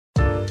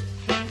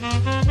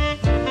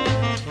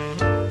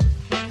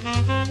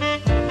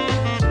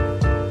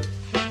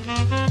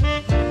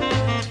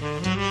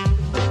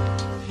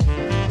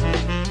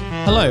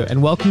Hello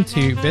and welcome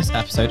to this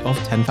episode of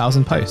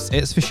 10,000 Posts.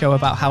 It's the show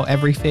about how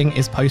everything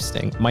is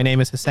posting. My name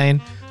is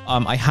Hussein.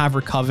 I have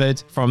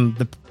recovered from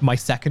my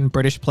second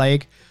British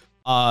plague,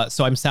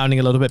 so I'm sounding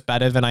a little bit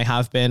better than I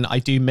have been. I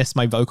do miss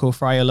my vocal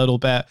fry a little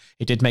bit.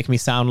 It did make me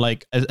sound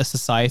like a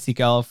society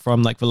girl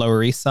from like the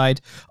Lower East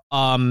Side.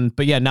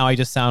 But yeah, now I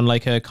just sound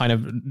like a kind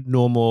of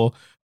normal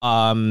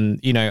a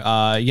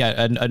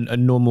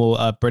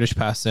normal British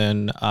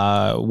person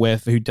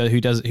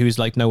who's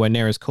like nowhere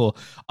near as cool.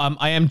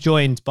 I am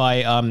joined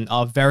by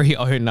our very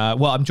own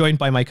I'm joined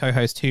by my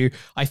co-host who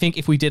I think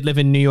if we did live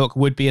in New York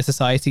would be a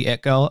society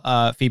it girl,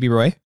 Phoebe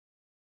Roy.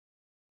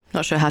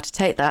 Not sure how to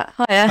take that.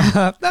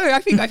 Hiya. No,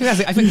 I think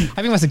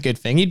that's a good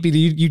thing.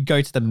 You'd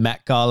go to the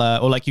Met Gala,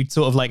 or like you'd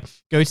sort of like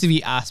go to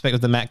the aspect of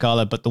the Met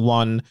Gala, but the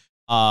one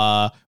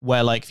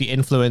where like the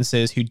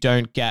influencers who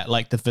don't get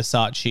like the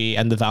Versace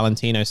and the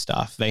Valentino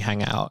stuff, they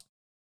hang out.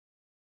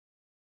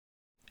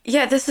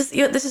 Yeah, this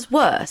is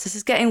worse. This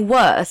is getting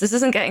worse. This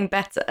isn't getting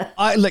better.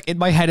 Look, in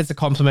my head, it's a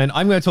compliment.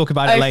 I'm going to talk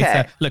about it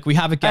later. Look, we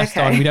have a guest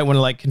on. We don't want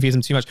to like confuse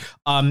him too much.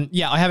 I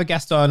have a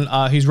guest on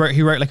who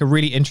wrote like a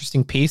really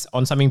interesting piece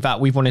on something that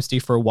we've wanted to do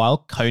for a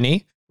while.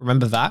 Kony.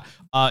 Remember that?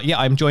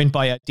 I'm joined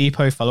by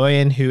Dipo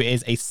Faloyin, who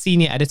is a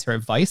senior editor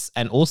at Vice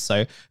and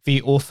also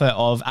the author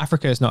of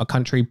Africa is Not a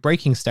Country,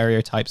 Breaking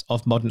Stereotypes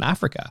of Modern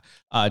Africa.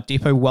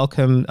 Dipo,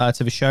 welcome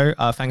to the show.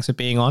 Thanks for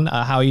being on.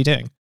 How are you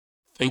doing?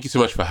 Thank you so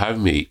much for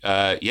having me.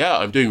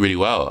 I'm doing really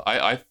well.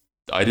 I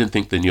didn't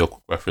think the New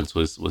York reference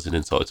was an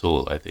insult at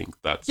all. I think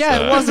that's...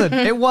 Yeah,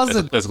 it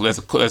wasn't.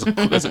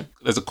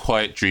 There's a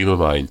quiet dream of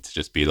mine to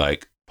just be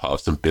like part of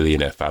some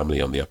billionaire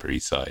family on the Upper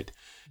East Side.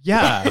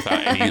 Yeah,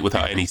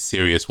 without any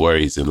serious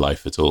worries in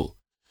life at all.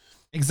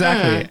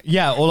 Exactly.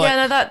 Yeah. Or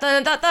like,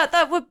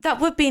 that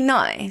would be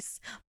nice,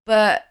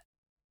 but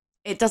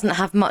it doesn't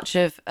have much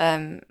of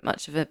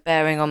a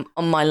bearing on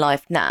my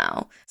life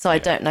now. So I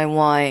don't know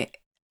why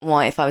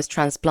if I was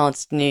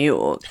transplanted to New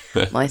York,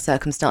 my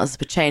circumstances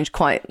would change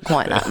quite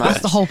that much. That's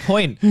the whole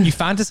point. You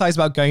fantasize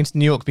about going to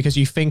New York because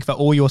you think that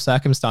all your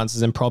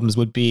circumstances and problems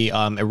would be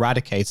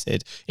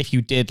eradicated if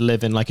you did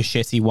live in like a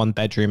shitty one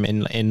bedroom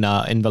in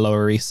the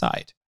Lower East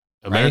Side.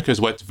 America's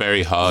worked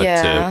very hard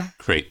to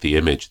create the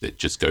image that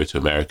just go to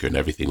America and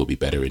everything will be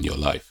better in your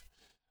life.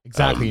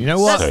 Exactly. You know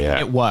what?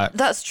 It worked.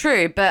 That's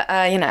true, but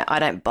I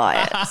don't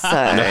buy it.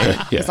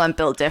 So because I'm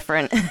built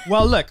different.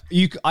 Well, look,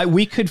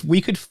 we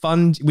could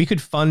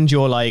fund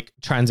your like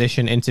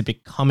transition into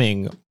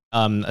becoming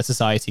a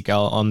society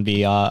girl on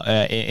the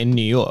in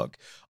New York.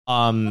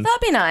 That'd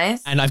be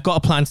nice. And I've got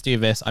a plan to do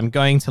this. I'm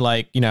going to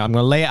I'm going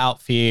to lay it out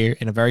for you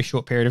in a very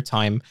short period of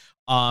time.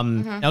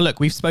 Now look,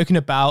 we've spoken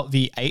about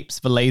the apes,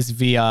 the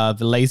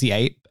lazy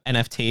ape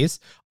NFTs.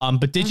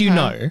 But did you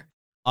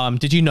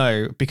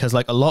know, because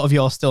like a lot of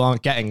y'all still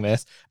aren't getting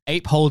this,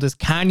 ape holders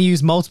can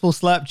use multiple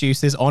slurp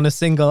juices on a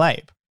single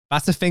ape.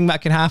 That's a thing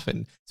that can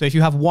happen. So if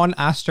you have one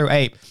Astro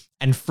ape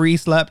and 3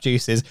 slurp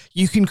juices,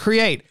 you can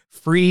create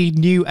 3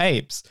 new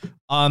apes.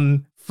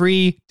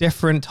 3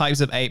 different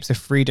types of apes with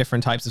 3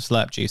 different types of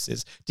slurp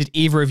juices. Did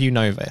either of you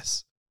know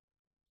this?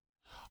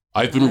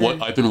 I've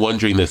been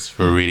wondering this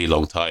for a really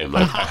long time.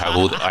 Like I have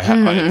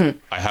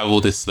all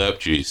this slurp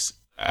juice,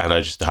 and I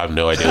just have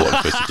no idea what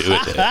I'm supposed to do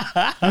with it.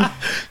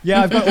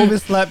 Yeah, I've got all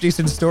this slurp juice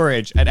in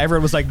storage, and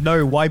everyone was like,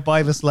 "No, why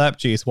buy the slurp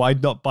juice? Why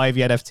not buy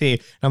the NFT?"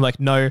 And I'm like,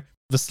 "No,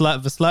 the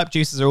slurp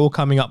juices are all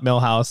coming up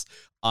Millhouse."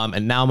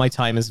 And now my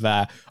time is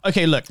there.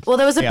 Okay, look. Well,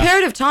 there was a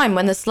period of time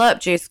when the slurp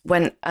juice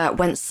went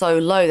so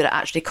low that it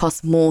actually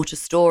cost more to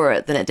store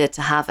it than it did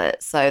to have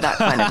it. So that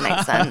kind of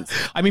makes sense.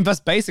 I mean,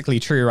 that's basically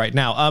true right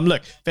now.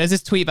 Look, there's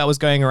this tweet that was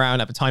going around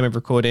at the time of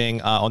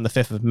recording on the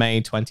 5th of May,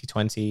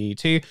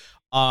 2022.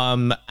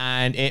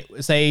 And it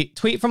was a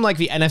tweet from like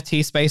the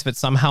NFT space, but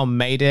somehow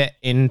made it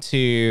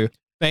into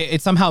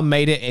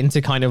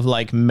kind of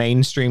like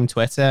mainstream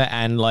Twitter,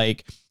 and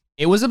like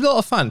it was a lot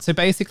of fun. So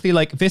basically,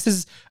 like this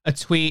is a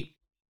tweet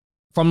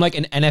from like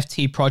an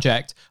NFT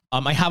project.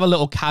 I have a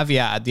little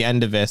caveat at the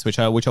end of this, which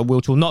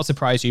will not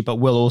surprise you, but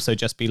will also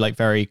just be like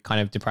very kind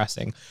of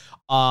depressing.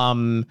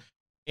 In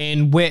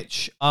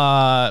which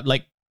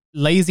like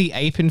lazy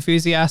ape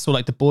enthusiasts or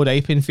like the Bored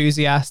Ape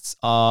enthusiasts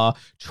are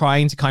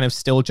trying to kind of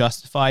still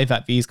justify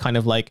that these kind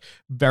of like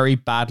very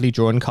badly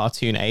drawn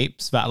cartoon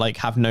apes that like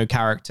have no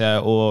character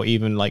or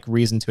even like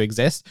reason to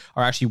exist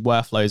are actually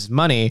worth loads of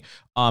money.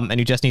 And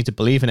you just need to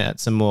believe in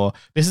it some more.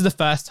 This is the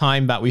first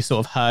time that we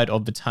sort of heard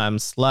of the term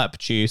slurp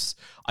juice.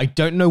 I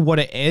don't know what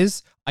it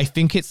is. I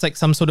think it's like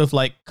some sort of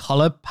like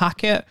color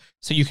packet.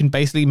 So you can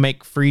basically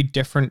make 3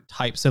 different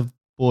types of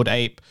Bored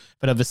Ape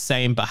that are the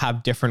same but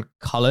have different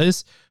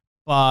colors.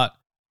 But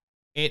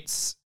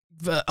it's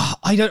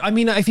I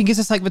think it's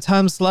just like the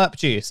term slurp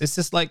juice. It's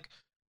just like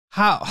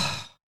how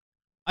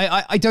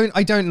I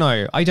don't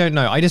know.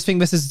 I just think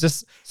this is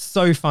just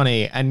so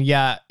funny, and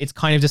yeah, it's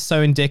kind of just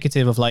so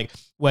indicative of like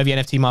where the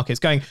NFT market is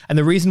going. And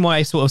the reason why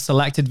I sort of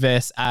selected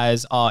this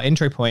as our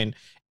intro point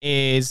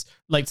is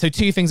like, so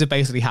 2 things have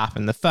basically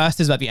happened. The first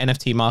is that the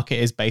NFT market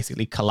is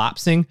basically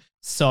collapsing.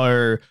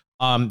 So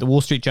The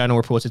Wall Street Journal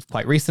reported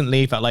quite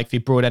recently that like the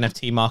broad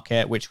NFT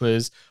market, which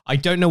was, I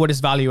don't know what its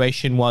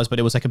valuation was, but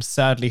it was like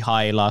absurdly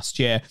high last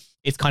year.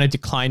 It's kind of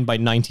declined by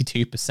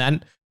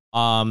 92%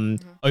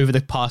 over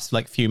the past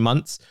like few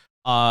months.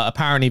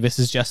 Apparently this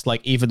is just like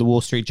either the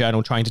Wall Street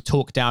Journal trying to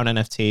talk down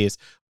NFTs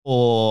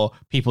or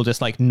people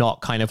just like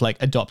not kind of like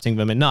adopting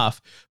them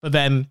enough. But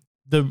then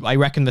I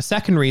reckon the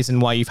second reason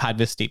why you've had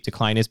this steep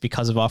decline is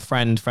because of our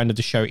friend of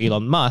the show,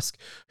 Elon Musk,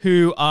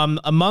 who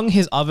among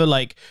his other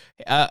like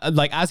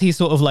as he's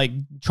sort of like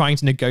trying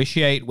to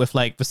negotiate with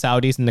like the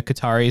Saudis and the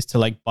Qataris to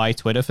like buy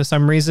Twitter for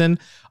some reason,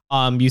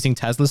 using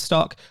Tesla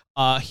stock.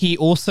 He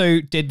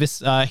also did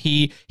this.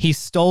 He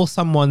stole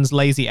someone's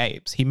lazy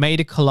apes. He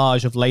made a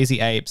collage of lazy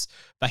apes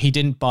that he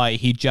didn't buy.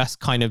 He just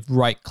kind of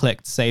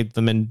right-clicked, saved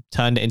them, and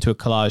turned it into a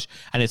collage.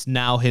 And it's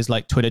now his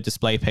like Twitter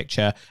display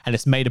picture. And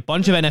it's made a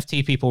bunch of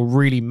NFT people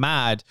really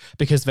mad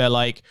because they're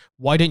like,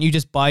 "Why don't you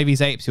just buy these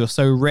apes? You're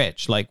so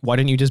rich. Like, why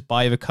don't you just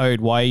buy the code?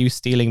 Why are you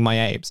stealing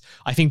my apes?"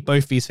 I think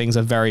both these things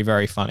are very,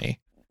 very funny.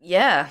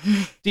 Yeah.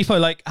 Depot,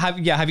 like, have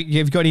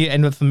you got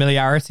any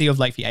familiarity of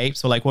like the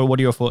apes, or like what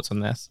are your thoughts on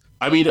this?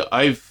 I mean,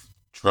 I've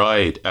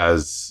tried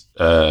as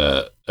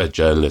a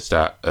journalist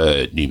at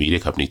a new media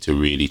company to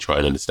really try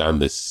and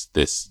understand this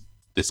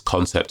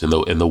concept and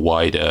the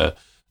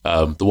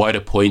wider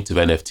point of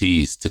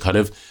NFTs. To kind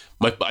of,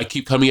 I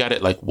keep coming at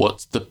it like,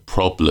 what's the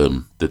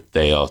problem that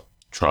they are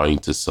trying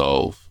to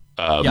solve?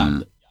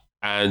 And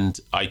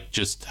I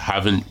just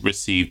haven't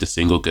received a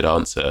single good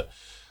answer.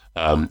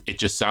 It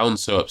just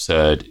sounds so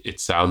absurd. It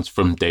sounds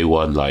from day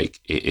one like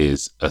it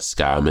is a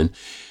scam, and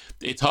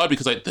it's hard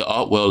because like the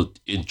art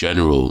world in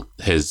general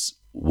has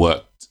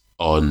worked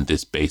on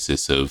this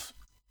basis of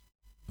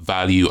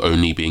value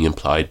only being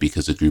implied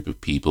because a group of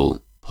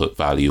people put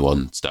value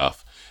on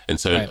stuff. And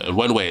so in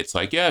one way it's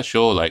like, yeah,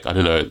 sure, like, I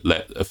don't know,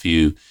 let a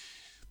few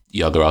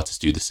younger artists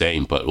do the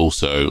same. But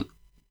also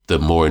the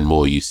more and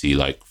more you see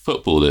like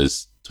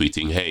footballers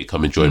tweeting, "Hey,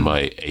 come and join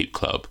my ape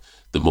club,"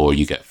 the more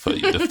you get,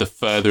 the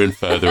further and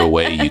further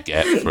away you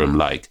get from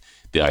like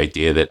the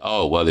idea that,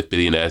 oh, well, if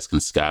billionaires can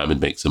scam and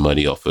make some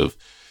money off of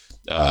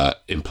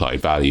implied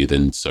value,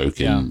 then so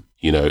can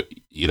you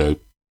know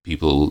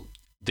people,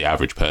 the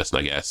average person,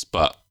 I guess.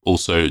 But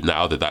also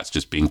now that that's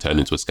just being turned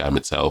into a scam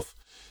itself,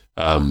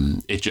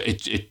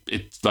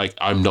 it's like,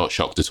 I'm not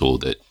shocked at all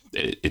that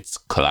it's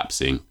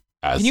collapsing.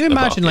 Can you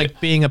imagine like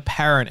being a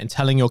parent and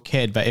telling your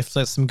kid that if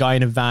some guy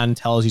in a van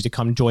tells you to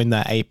come join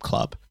their ape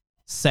club,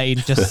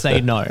 just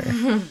say no.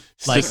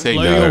 Like,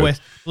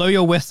 blow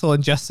your whistle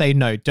and just say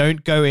no.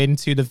 Don't go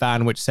into the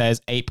van which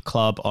says ape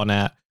club on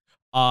it.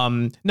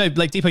 No,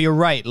 like, Deepa, you're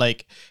right.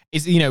 Like,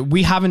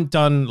 we haven't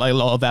done like a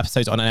lot of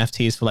episodes on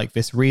NFTs for like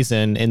this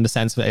reason, in the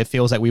sense that it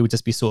feels like we would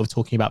just be sort of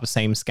talking about the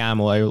same scam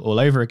all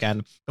over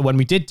again. But when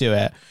we did do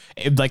it,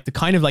 like the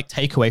kind of like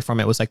takeaway from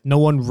it was like, no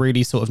one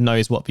really sort of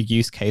knows what the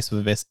use case for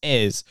this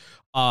is.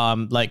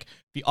 Like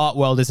the art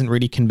world isn't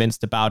really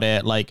convinced about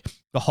it. Like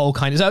the whole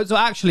kind of, so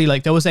actually,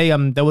 like there was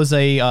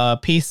a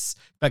piece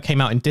that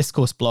came out in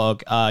Discourse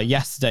blog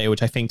yesterday,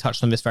 which I think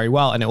touched on this very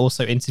well, and it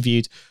also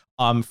interviewed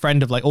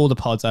friend of like all the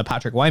pods,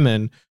 Patrick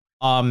Wyman.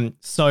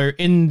 So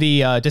in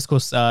the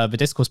Discourse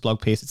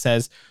blog piece, it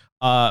says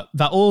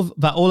that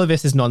all of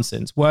this is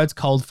nonsense. Words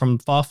culled from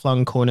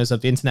far-flung corners of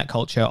the internet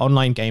culture,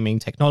 online gaming,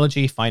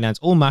 technology, finance,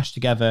 all mashed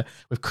together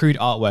with crude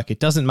artwork. It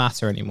doesn't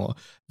matter anymore.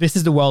 This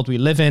is the world we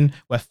live in,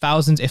 where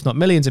thousands, if not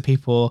millions of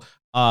people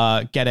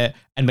get it,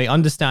 and they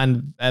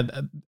understand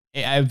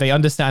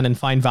and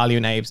find value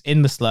in apes,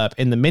 in the slurp,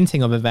 in the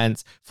minting of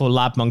events for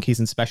lab monkeys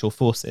and special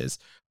forces.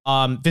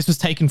 This was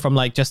taken from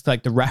like just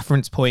like the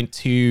reference point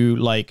to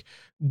like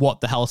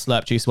what the hell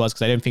slurp juice was,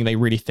 because I don't think they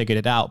really figured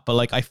it out. But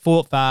like I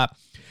thought that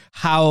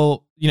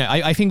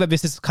I think that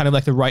this is kind of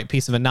like the right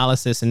piece of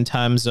analysis in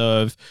terms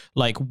of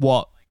like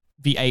what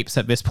the apes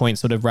at this point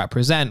sort of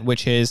represent,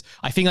 which is,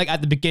 I think like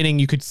at the beginning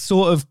you could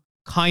sort of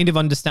kind of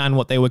understand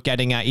what they were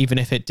getting at, even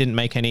if it didn't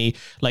make any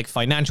like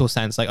financial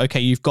sense. Like, okay,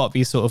 you've got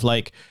these sort of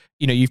like,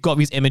 you've got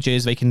these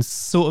images, they can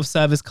sort of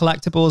serve as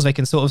collectibles, they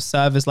can sort of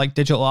serve as like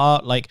digital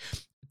art, like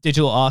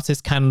digital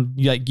artists can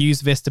like use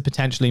this to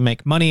potentially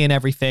make money and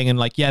everything. And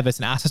like, yeah, there's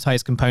an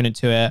assetized component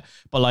to it,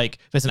 but like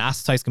there's an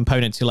assetized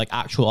component to like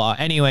actual art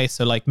anyway.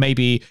 So like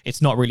maybe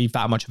it's not really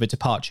that much of a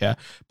departure.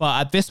 But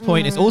at this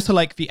point, it's also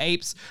like the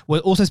apes were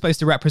also supposed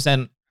to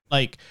represent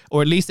like,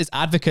 or at least its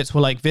advocates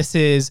were like, this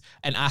is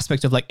an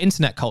aspect of like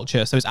internet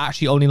culture. So it's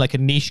actually only like a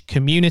niche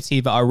community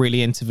that are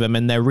really into them,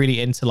 and they're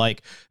really into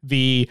like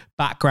the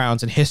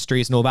backgrounds and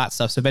histories and all that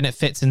stuff. So then it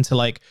fits into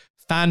like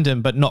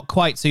fandom, but not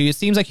quite. So it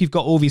seems like you've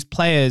got all these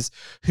players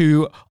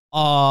who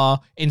are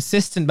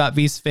insistent that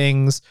these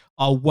things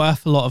are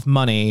worth a lot of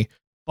money,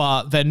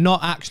 but they're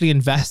not actually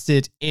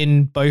invested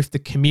in both the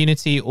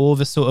community or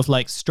the sort of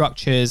like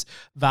structures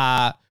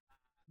that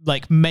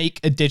like make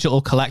a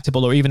digital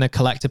collectible or even a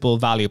collectible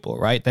valuable,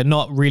 right? They're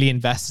not really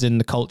invested in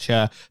the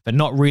culture. They're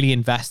not really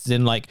invested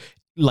in like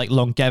like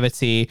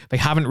longevity. They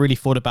haven't really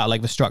thought about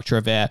like the structure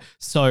of it.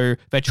 So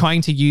they're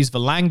trying to use the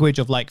language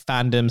of like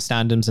fandoms,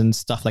 standoms and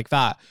stuff like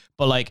that.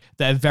 But like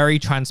they're very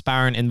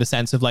transparent in the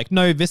sense of like,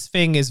 no, this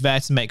thing is there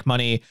to make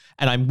money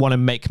and I want to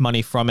make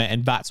money from it.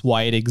 And that's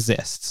why it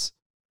exists.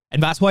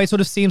 And that's why it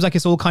sort of seems like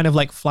it's all kind of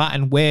like flat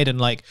and weird.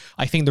 And like,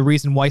 I think the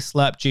reason why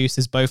slurp juice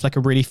is both like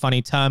a really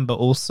funny term, but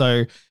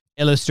also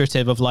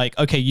illustrative of like,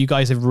 okay, you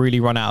guys have really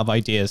run out of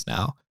ideas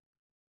now.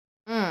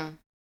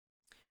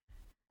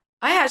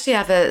 I actually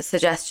have a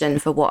suggestion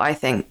for what I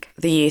think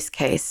the use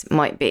case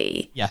might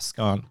be. Yes,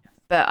 go on.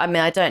 But I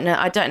mean, I don't know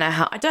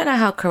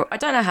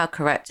how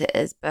correct it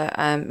is. But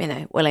you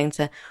know, willing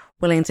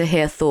to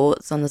hear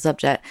thoughts on the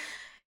subject.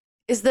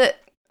 Is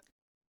that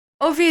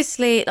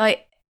obviously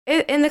like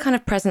in the kind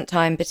of present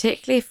time,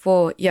 particularly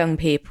for young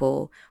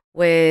people,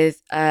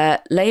 with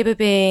labor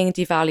being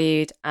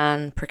devalued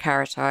and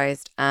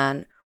precaritized,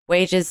 and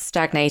wages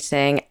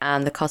stagnating,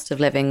 and the cost of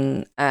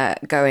living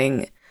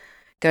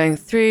going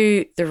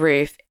through the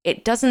roof,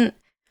 it doesn't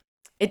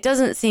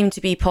seem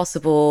to be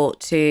possible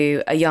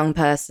to a young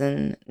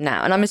person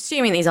now. And I'm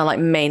assuming these are like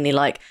mainly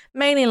like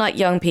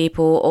young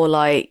people, or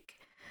like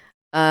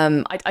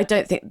I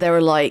don't think there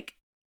are like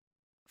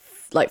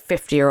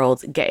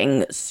 50-year-olds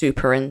getting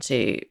super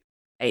into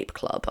Ape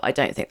Club. I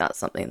don't think that's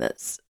something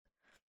that's,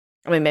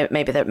 I mean,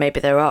 maybe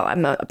there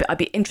are. I'd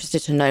be interested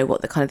to know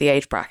what the kind of the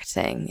age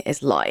bracketing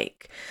is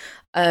like.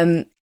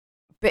 But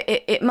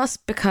it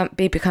must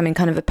be becoming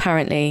kind of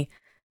apparently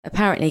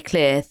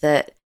clear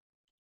that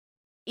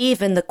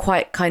even the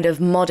quite kind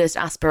of modest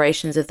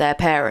aspirations of their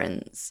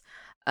parents,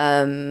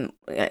 kind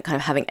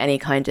of having any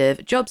kind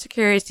of job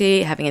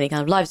security, having any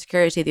kind of life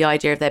security, the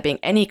idea of there being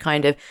any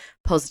kind of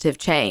positive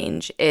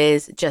change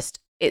is just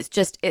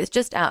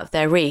out of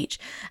their reach.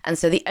 And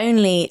so the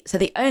only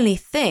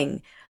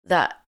thing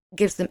that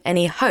gives them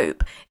any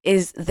hope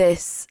is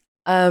this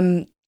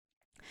kind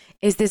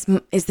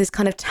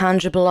of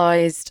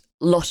tangibilized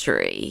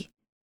lottery,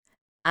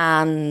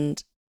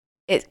 and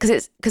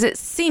because it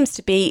seems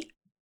to be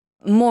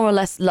more or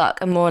less luck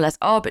and more or less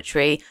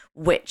arbitrary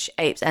which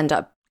apes end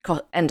up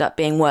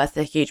being worth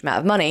a huge amount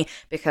of money,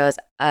 because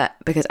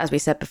as we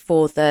said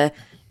before, the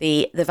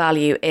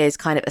value is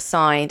kind of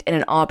assigned in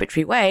an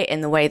arbitrary way, in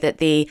the way that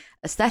the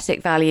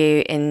aesthetic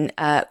value in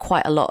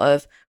quite a lot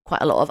of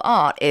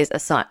art is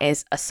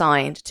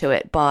assigned to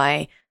it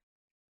by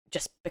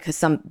just because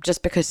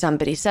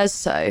somebody says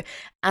so.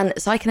 And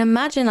so I can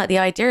imagine like the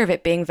idea of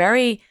it being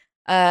very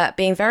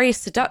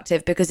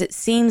seductive, because it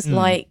seems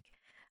like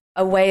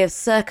a way of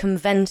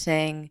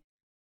circumventing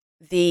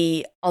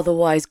the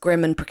otherwise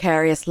grim and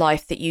precarious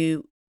life that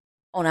you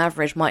on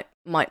average might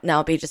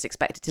now be just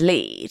expected to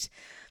lead.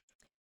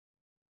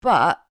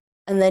 And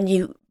then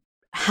you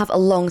have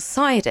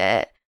alongside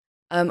it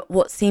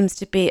what seems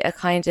to be a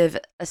kind of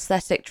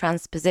aesthetic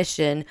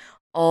transposition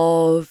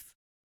of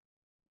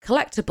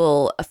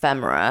collectible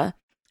ephemera,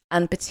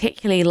 and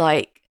particularly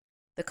like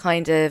the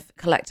kind of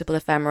collectible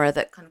ephemera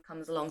that kind of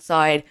comes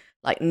alongside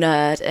like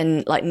nerd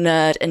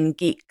and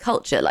geek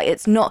culture. Like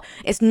it's not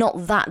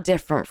that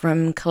different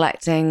from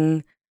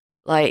collecting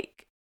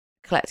like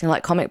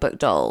comic book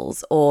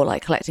dolls, or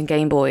like collecting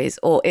Game Boys,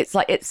 or it's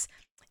the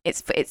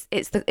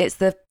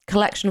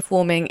collection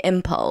forming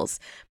impulse.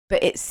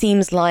 But it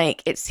seems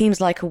like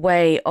a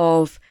way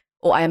of,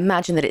 or I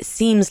imagine that it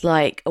seems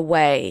like a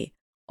way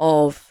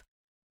of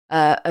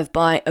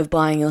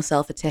buying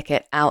yourself a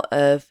ticket out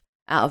of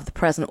the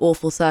present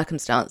awful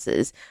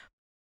circumstances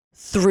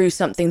through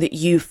something that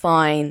you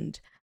find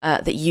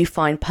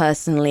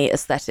personally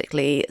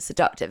aesthetically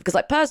seductive. Because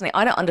like personally,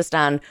 I don't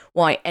understand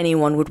why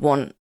anyone would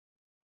want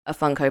a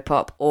Funko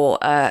Pop or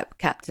a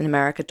Captain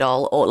America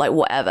doll or like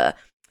whatever,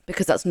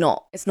 because it's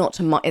not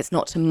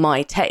to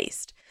my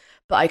taste.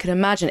 But I can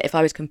imagine if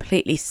I was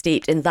completely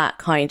steeped in that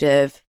kind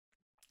of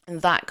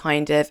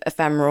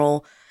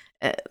ephemeral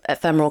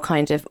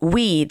kind of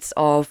weeds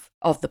of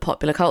the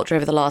popular culture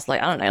over the last,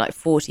 like, I don't know, like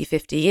 40,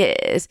 50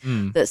 years,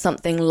 that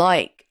something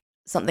like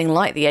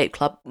the Ape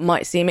Club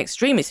might seem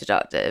extremely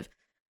seductive.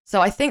 So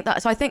I think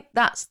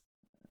that's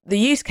the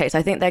use case.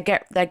 I think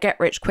they're get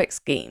rich quick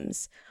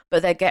schemes,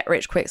 but they're get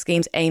rich quick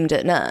schemes aimed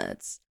at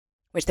nerds,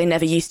 which they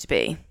never used to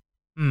be.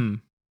 Do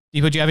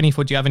you have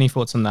any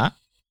thoughts on that?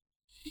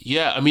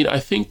 Yeah, I mean, I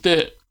think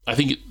there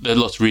are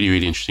lots of really,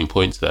 really interesting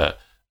points there.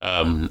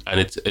 And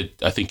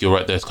I think you're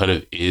right. There's kind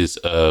of is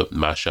a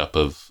mashup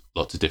of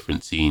lots of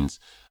different scenes.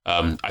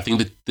 I think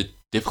that the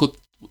difficulty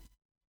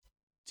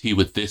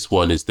with this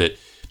one is that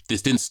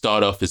this didn't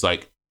start off as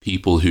like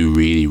people who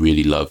really,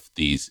 really love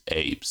these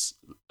apes,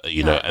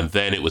 and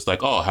then it was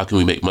like, oh, how can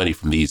we make money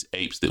from these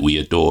apes that we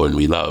adore and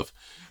we love?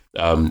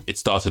 It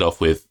started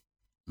off with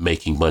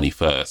making money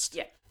first,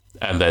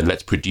 and then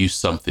let's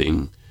produce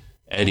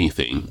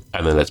anything,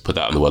 and then let's put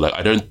that on the world. Like,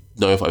 I don't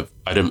know if I've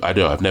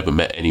never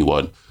met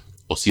anyone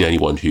or seen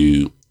anyone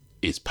who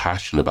is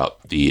passionate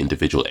about the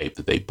individual ape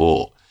that they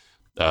bought.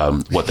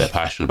 What they're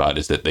passionate about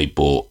is that they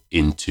bought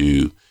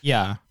into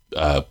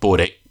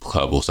Bored Ape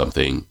Club or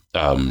something,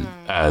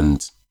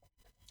 and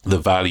the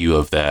value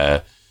of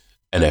their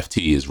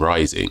NFT is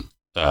rising.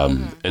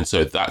 And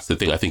so that's the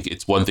thing. I think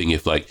it's one thing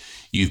if like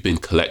you've been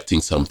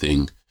collecting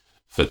something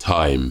for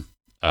time,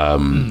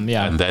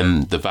 and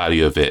then the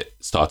value of it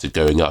started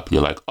going up, and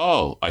you're like,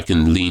 oh, I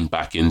can lean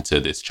back into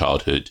this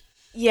childhood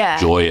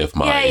joy of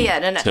mine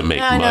to make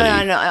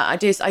money. No. I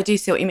do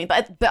see what you mean,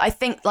 but I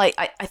think like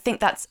I think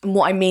that's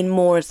what I mean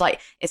more is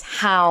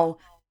how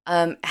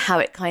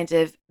it kind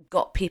of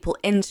got people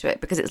into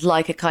it, because it's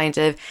like a kind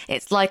of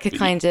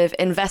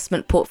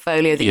investment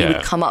portfolio that you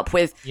would come up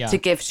with to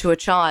give to a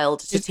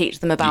child to teach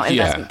them about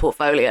investment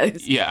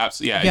portfolios. Yeah,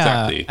 absolutely. Yeah,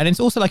 exactly. And it's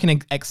also like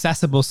an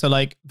accessible. So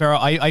like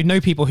I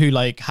know people who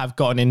like have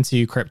gotten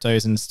into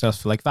cryptos and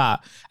stuff like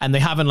that, and they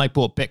haven't like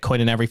bought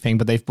Bitcoin and everything,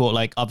 but they've bought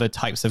like other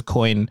types of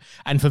coin.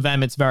 And for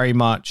them, it's very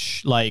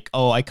much like,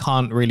 oh, I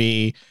can't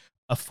really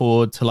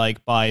afford to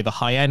like buy the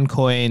high end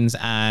coins,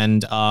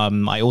 and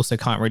I also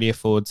can't really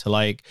afford to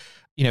like,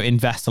 you know,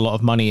 invest a lot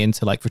of money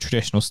into like the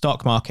traditional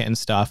stock market and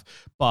stuff.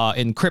 But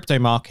in crypto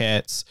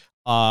markets,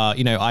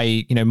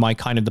 my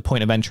kind of the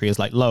point of entry is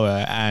like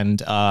lower,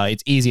 and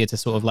it's easier to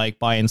sort of like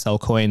buy and sell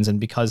coins. And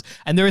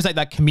there is like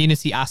that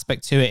community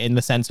aspect to it, in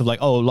the sense of like,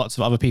 oh, lots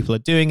of other people are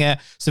doing it,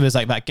 so there's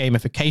like that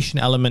gamification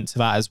element to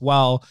that as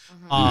well.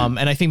 And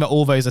I think that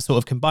all those are sort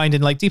of combined.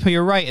 And like, Deepo,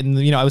 you're right. And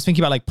you know, I was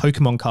thinking about like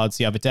Pokemon cards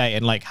the other day,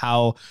 and like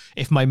how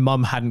if my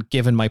mum hadn't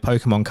given my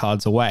Pokemon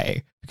cards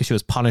away because she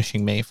was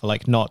punishing me for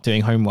like not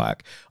doing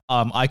homework,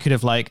 I could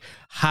have like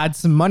had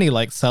some money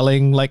like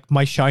selling like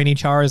my shiny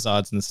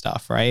Charizards and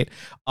stuff, right?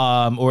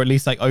 Or at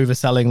least like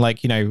overselling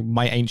like, you know,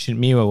 my ancient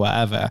Mew or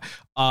whatever.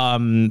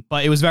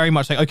 But it was very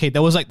much like, okay,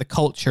 there was like the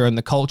culture, and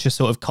the culture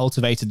sort of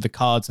cultivated the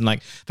cards, and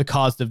like the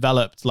cards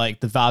developed like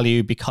the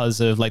value because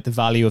of like the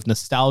value of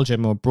nostalgia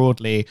more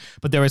broadly.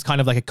 But there is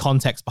kind of like a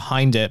context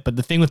behind it. But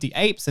the thing with the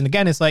apes, and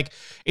again, it's like,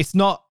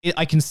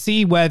 I can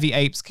see where the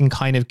apes can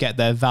kind of get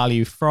their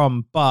value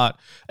from, but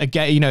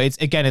again, you know,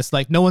 it's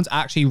like no one's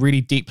actually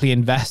really deeply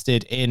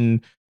invested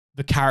in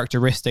the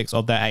characteristics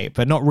of their ape.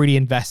 They're not really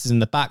invested in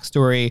the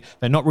backstory.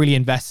 They're not really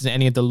invested in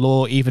any of the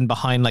lore, even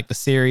behind like the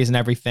series and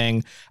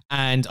everything.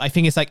 And I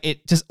think it's like,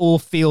 it just all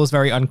feels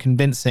very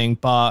unconvincing.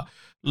 But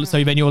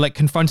so then you're like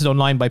confronted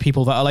online by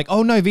people that are like,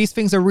 oh no, these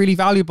things are really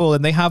valuable,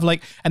 and they have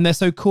like, and they're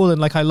so cool, and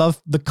like I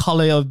love the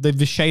color of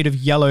the shade of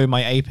yellow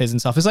my ape is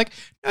and stuff. It's like,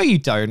 no, you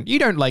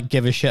don't like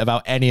give a shit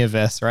about any of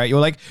this, right?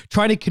 You're like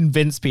trying to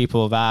convince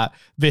people that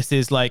this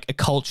is like a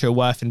culture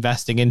worth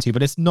investing into,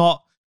 but that's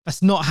not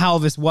how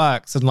this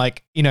works. And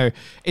like, you know,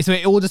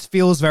 it all just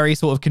feels very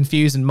sort of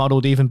confused and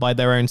muddled even by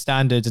their own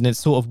standards. And it's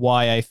sort of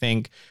why I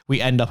think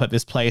we end up at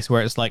this place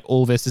where it's like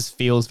all this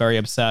feels very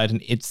absurd,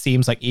 and it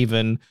seems like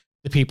even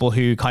the people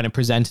who kind of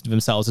presented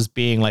themselves as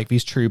being like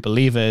these true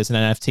believers in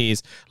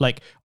NFTs, like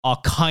are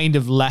kind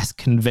of less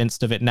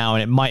convinced of it now.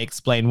 And it might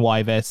explain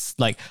why this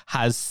like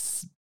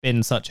has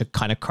been such a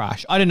kind of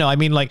crash. I don't know. I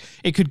mean, like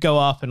it could go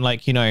up, and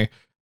like, you know,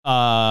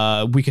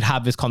 we could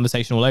have this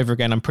conversation all over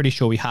again. I'm pretty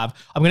sure we have.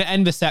 I'm going to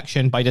end this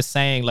section by just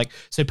saying like,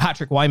 so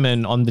Patrick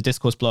Wyman on the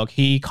Discourse blog,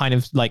 he kind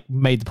of like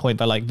made the point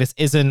that like this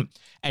isn't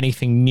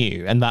anything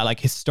new, and that like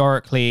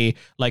historically,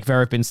 like there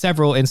have been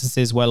several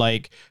instances where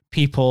like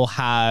people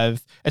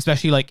have,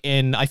 especially like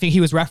in, I think he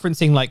was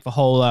referencing like the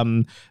whole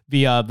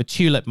the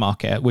tulip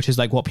market, which is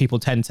like what people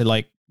tend to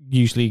like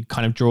usually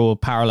kind of draw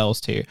parallels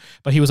to.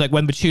 But he was like,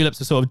 when the tulips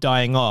are sort of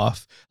dying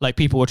off, like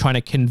people were trying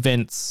to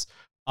convince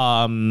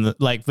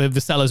like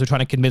the sellers were trying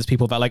to convince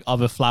people that like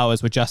other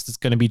flowers were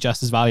going to be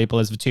just as valuable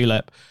as the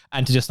tulip,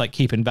 and to just like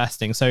keep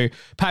investing. So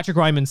Patrick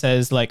Ryman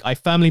says like, I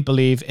firmly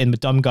believe in the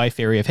dumb guy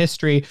theory of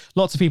history.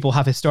 Lots of people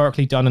have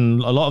historically done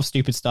a lot of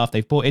stupid stuff.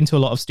 They've bought into a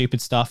lot of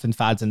stupid stuff and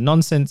fads and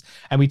nonsense,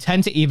 and we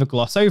tend to either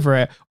gloss over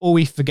it or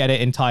we forget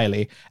it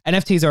entirely.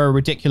 NFTs are a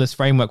ridiculous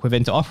framework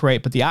within to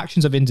operate, but the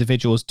actions of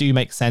individuals do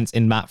make sense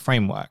in that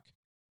framework.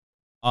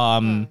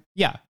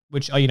 Yeah.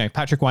 Which, you know,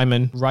 Patrick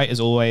Wyman, right as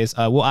always.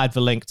 We'll add the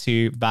link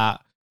to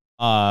that.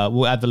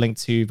 Blog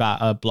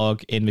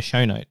in the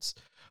show notes.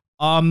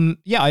 I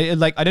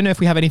don't know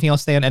if we have anything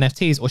else to say on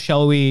NFTs, or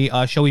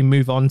shall we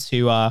move on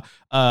to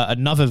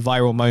another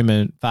viral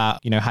moment that,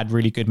 you know, had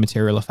really good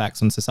material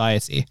effects on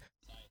society.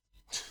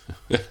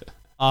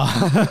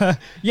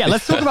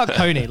 Let's talk about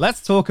Coney.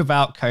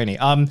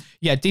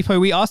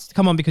 Deepo, we asked you to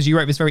come on because you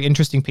wrote this very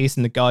interesting piece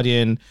in The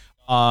Guardian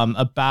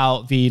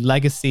about the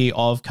legacy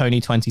of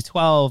Coney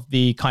 2012,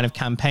 the kind of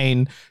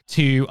campaign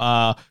to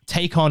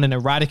take on and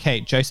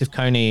eradicate Joseph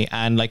Kony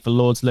and like the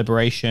Lord's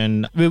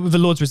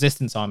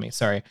Resistance Army.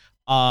 Sorry.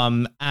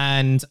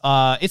 And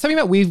it's something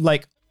that we've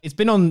like, it's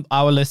been on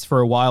our list for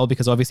a while,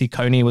 because obviously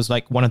Coney was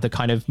like one of the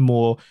kind of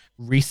more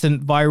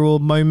recent viral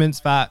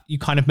moments that you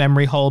kind of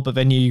memory hold, but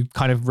then you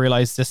kind of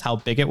realize just how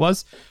big it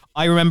was.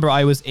 I remember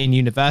I was in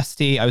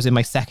university. I was in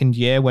my second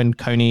year when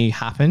Coney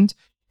happened.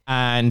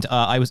 And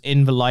I was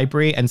in the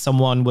library, and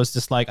someone was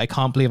just like, I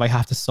can't believe I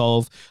have to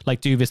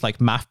do this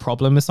like math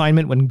problem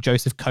assignment when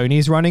Joseph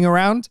Kony's running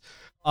around,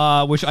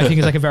 which I think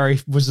is like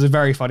was a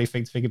very funny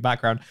thing to think in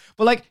background.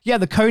 But like, yeah,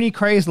 the Coney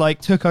craze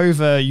like took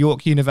over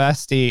York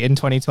University in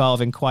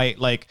 2012 in quite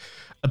like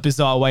a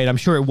bizarre way. And I'm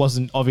sure it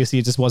wasn't, obviously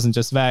it just wasn't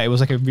just there. It was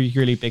like a really,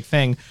 really big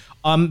thing.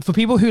 For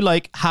people who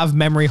like have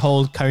memory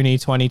hold Kony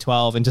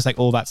 2012 and just like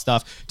all that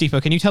stuff,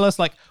 Deepa, can you tell us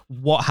like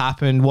what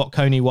happened, what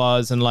Kony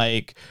was, and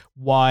like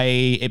why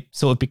it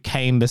sort of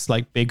became this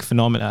like big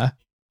phenomena?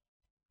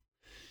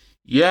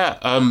 Yeah.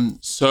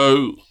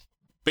 So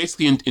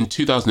basically in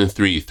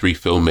 2003, three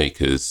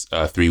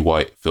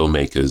white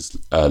filmmakers,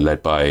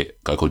 led by a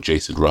guy called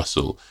Jason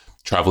Russell,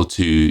 traveled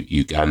to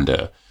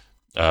Uganda.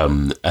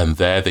 And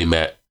there they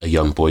met a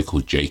young boy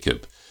called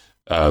Jacob.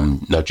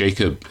 Now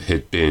Jacob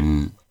had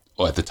been,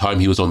 or at the time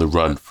he was on the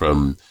run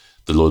from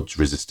the Lord's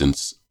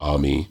Resistance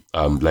Army,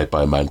 led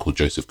by a man called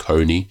Joseph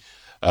Kony.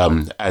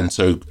 And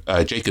so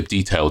Jacob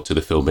detailed to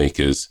the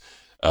filmmakers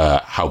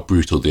how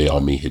brutal the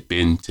army had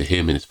been to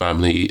him and his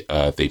family.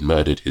 They'd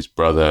murdered his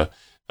brother,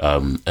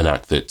 an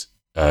act that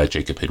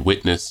Jacob had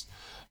witnessed.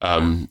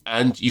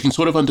 And you can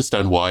sort of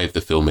understand why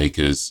the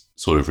filmmakers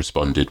sort of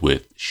responded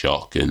with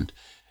shock and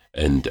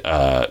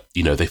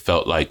they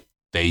felt like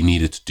they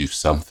needed to do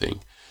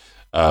something.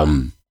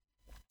 And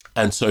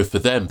so for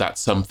them, that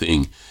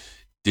something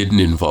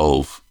didn't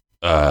involve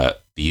the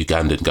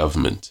Ugandan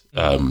government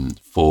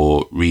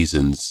for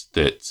reasons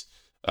that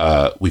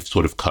we've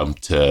sort of come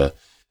to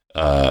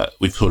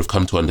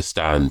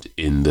understand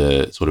in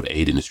the sort of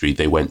aid industry.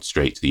 They went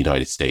straight to the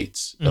United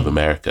States of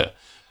America,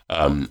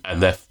 and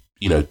they're,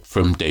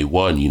 from day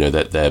one,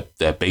 that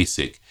their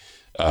basic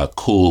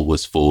call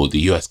was for the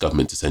US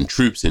government to send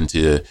troops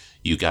into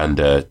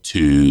Uganda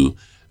to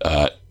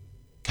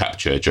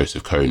capture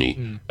Joseph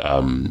Kony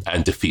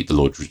and defeat the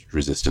Lord's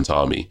Resistance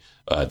Army,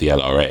 the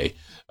LRA.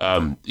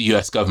 The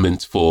US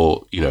government,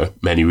 for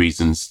many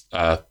reasons,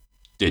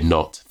 did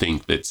not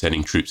think that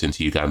sending troops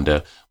into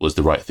Uganda was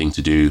the right thing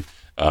to do.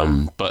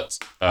 But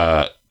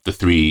the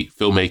three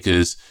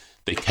filmmakers,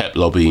 they kept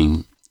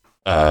lobbying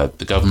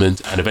the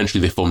government, and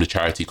eventually they formed a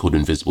charity called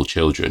Invisible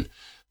Children.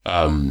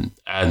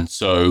 And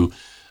so,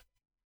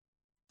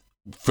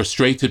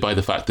 frustrated by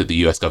the fact that the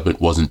US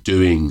government wasn't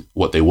doing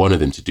what they wanted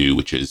them to do,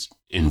 which is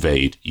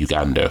invade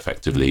Uganda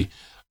effectively,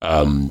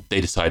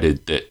 they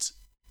decided that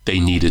they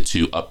needed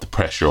to up the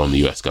pressure on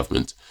the US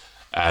government.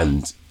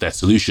 And their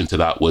solution to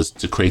that was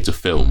to create a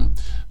film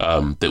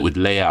that would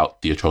lay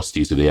out the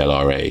atrocities of the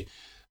LRA,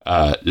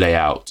 lay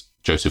out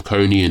Joseph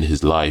Kony and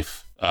his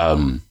life,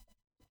 and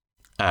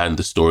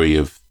the story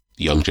of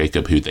young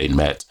Jacob, who they'd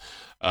met.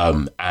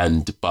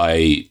 And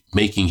by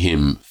making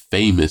him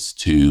famous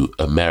to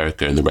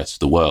America and the rest of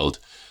the world,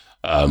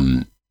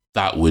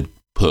 that would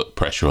put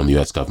pressure on the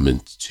US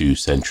government to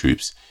send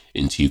troops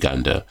into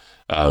Uganda.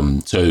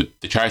 So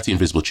the charity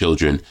Invisible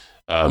Children,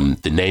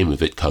 the name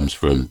of it comes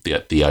from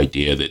the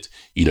idea that,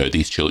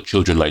 these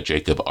children like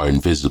Jacob are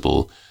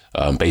invisible,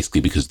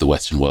 basically because the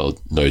Western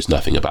world knows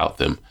nothing about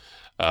them.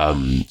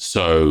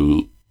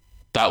 So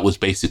that was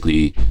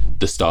basically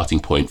the starting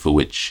point for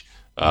which,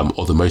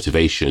 or the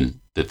motivation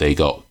that they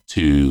got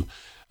to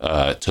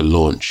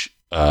launch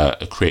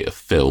a creative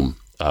film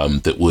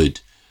that would,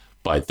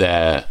 by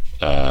their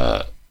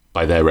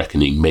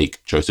reckoning,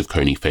 make Joseph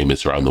Kony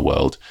famous around the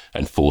world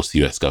and force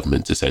the US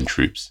government to send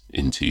troops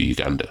into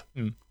Uganda.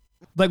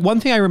 Like, one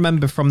thing I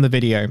remember from the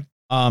video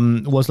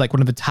was like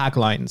one of the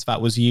taglines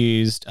that was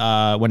used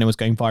when it was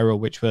going viral,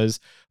 which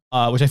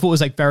I thought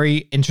was like very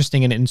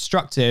interesting and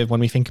instructive when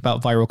we think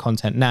about viral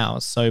content now.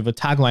 So the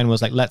tagline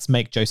was like, "Let's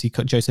make Joseph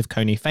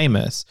Kony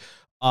famous."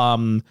 I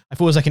thought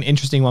it was like an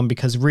interesting one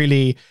because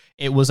really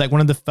it was like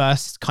one of the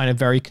first kind of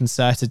very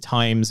concerted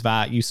times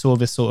that you saw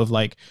this sort of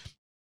like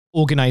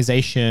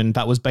organization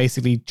that was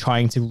basically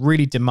trying to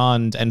really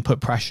demand and put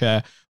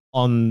pressure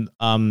on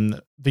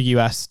the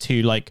US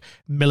to like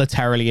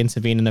militarily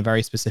intervene in a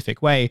very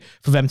specific way,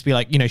 for them to be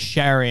like,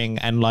 sharing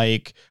and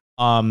like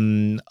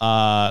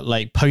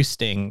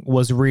posting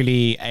was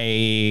really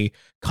a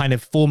kind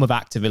of form of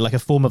activism, like a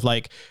form of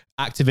like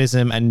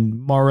activism and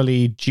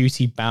morally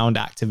duty bound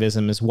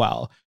activism as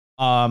well.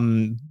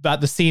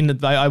 But the scene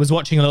that I was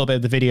watching a little bit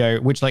of the video,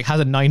 which like has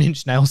a Nine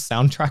Inch Nails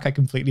soundtrack. I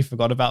completely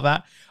forgot about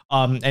that.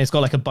 And it's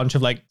got like a bunch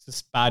of like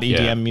just bad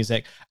EDM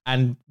music.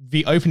 And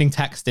the opening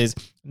text is,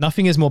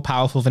 "Nothing is more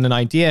powerful than an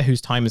idea whose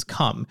time has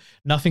come.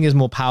 Nothing is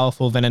more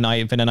powerful than an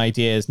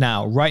idea is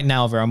now. Right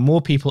now, there are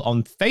more people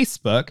on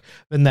Facebook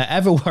than there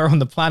ever were on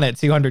the planet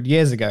 200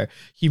 years ago.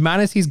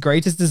 Humanity's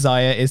greatest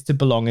desire is to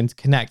belong and to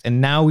connect. And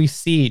now we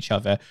see each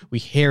other, we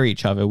hear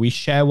each other, we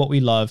share what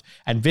we love.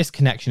 And this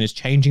connection is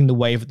changing the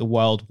way that the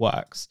world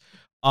works."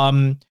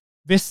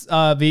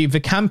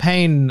 The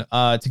campaign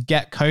to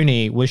get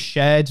Kony was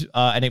shared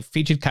and it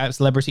featured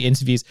celebrity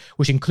interviews,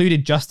 which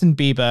included Justin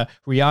Bieber,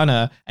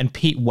 Rihanna, and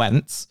Pete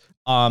Wentz.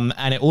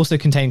 And it also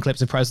contained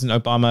clips of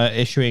President Obama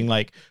issuing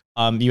like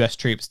US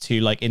troops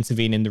to like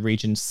intervene in the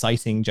region,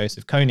 citing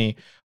Joseph Kony.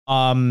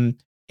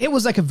 It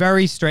was like a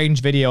very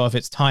strange video of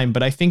its time,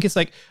 but I think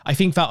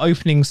that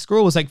opening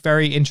scroll was like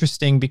very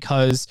interesting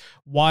because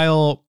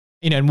while,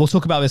 and we'll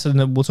talk about this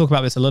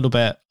a little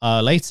bit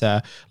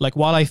later, like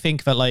while I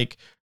think that like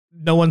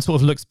no one sort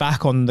of looks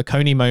back on the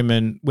Kony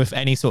moment with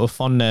any sort of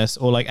fondness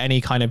or like any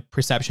kind of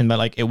perception that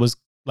like it was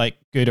like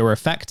good or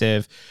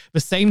effective. The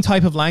same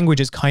type of language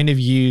is kind of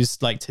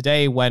used like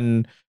today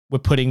when we're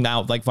putting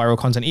out like viral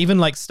content, even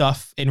like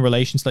stuff in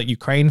relation to like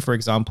Ukraine, for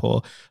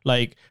example,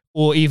 like,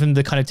 or even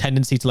the kind of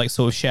tendency to like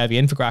sort of share the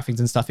infographics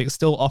and stuff. It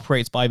still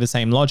operates by the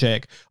same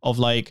logic of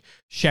like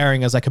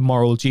sharing as like a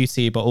moral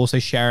duty, but also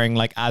sharing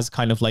like as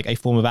kind of like a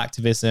form of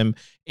activism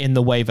in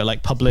the way that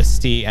like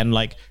publicity and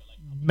like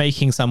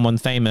making someone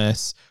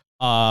famous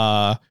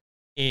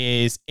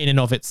is in and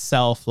of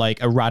itself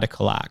like a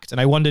radical act. And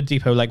I wondered,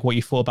 Deepo, like what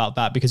you thought about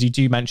that, because you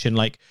do mention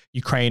like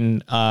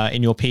Ukraine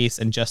in your piece,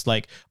 and just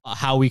like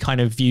how we kind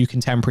of view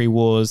contemporary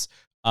wars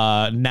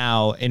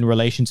now in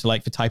relation to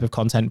like the type of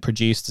content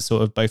produced to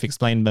sort of both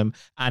explain them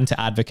and to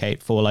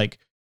advocate for like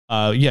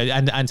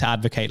and to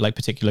advocate like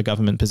particular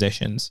government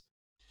positions.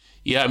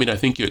 Yeah, I mean, I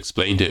think you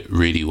explained it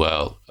really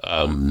well.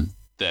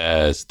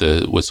 We're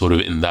sort of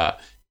in that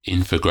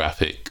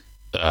infographic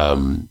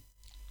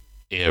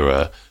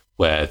era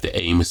where the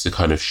aim is to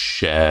kind of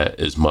share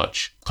as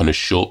much kind of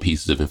short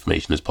pieces of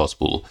information as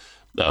possible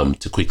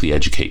to quickly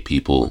educate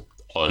people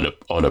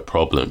on a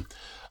problem.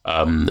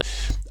 I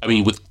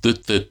mean, with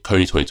the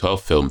Kony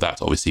 2012 film,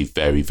 that's obviously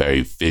very,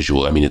 very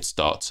visual. I mean, it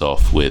starts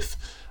off with,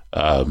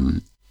 the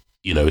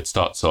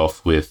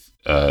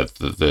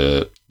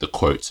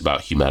quotes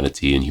about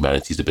humanity and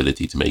humanity's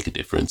ability to make a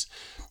difference,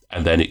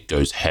 and then it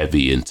goes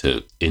heavy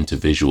into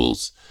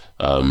visuals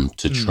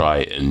to try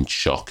and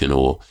shock and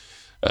awe.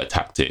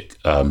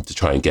 Tactic to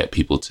try and get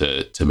people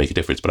to make a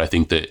difference. But I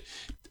think that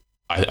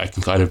I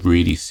can kind of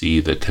really see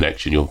the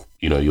connection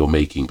you're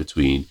making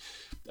between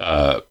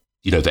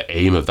the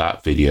aim of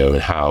that video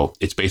and how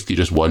it's basically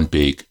just one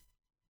big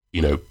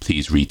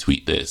please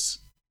retweet this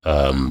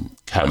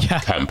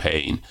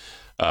campaign,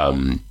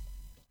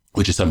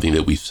 which is something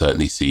that we've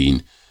certainly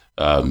seen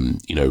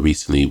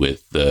recently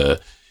with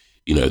the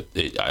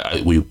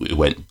we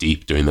went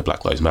deep during the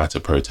Black Lives Matter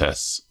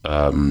protests,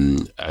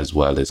 as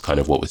well as kind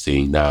of what we're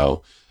seeing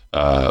now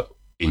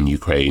in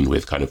Ukraine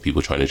with kind of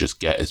people trying to just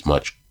get as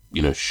much,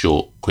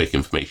 short, quick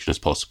information as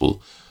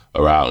possible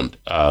around.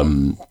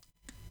 And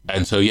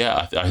so,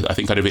 yeah, I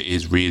think kind of it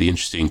is really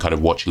interesting kind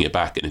of watching it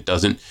back, and it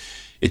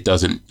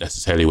doesn't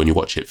necessarily, when you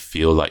watch it,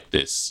 feel like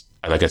this.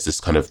 And I guess this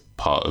is kind of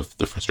part of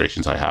the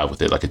frustrations I have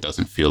with it. Like, it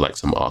doesn't feel like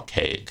some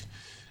archaic,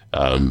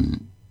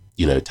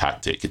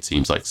 tactic. It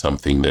seems like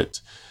something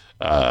that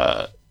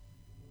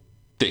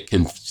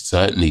can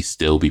certainly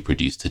still be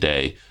produced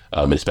today,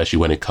 especially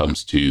when it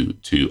comes to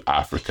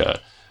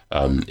Africa.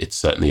 It's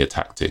certainly a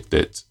tactic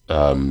that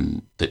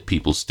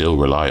people still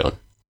rely on.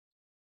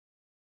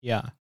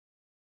 Yeah.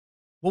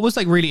 What was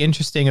like really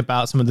interesting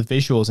about some of the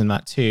visuals in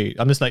that too?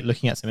 I'm just like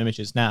looking at some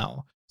images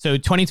now. So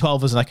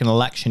 2012 was like an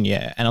election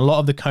year, and a lot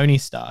of the Kony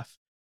stuff,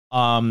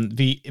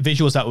 the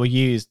visuals that were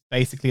used,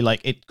 basically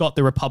like it got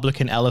the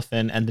Republican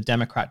elephant and the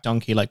Democrat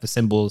donkey, like the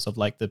symbols of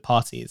like the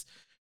parties,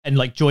 and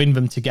like joined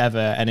them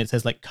together, and it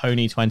says like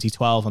Kony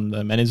 2012 on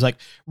them. And it's like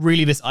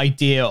really this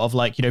idea of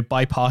like,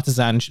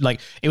 bipartisan,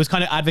 like it was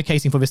kind of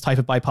advocating for this type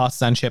of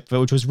bipartisanship,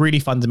 which was really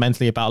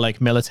fundamentally about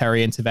like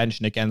military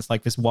intervention against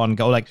like this one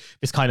goal, like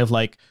this kind of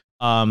like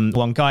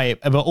one guy.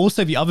 But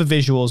also the other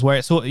visuals where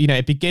it sort of,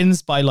 it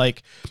begins by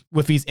like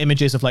with these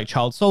images of like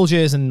child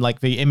soldiers and like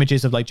the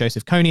images of like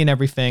Joseph Kony and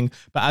everything.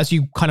 But as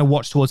you kind of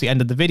watch towards the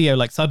end of the video,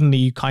 like suddenly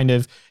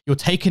you're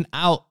taken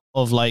out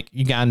of like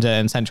Uganda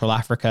and Central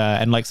Africa,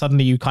 and like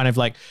suddenly you kind of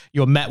like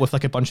you're met with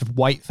like a bunch of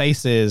white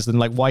faces and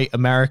like white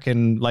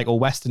American like or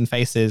Western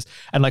faces,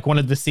 and like one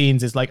of the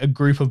scenes is like a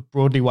group of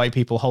broadly white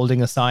people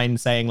holding a sign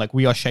saying like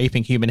we are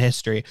shaping human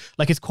history.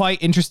 Like it's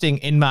quite interesting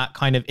in that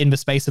kind of in the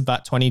space of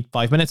that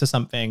 25 minutes or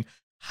something,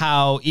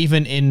 how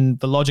even in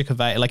the logic of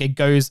that, like it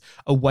goes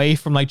away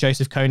from like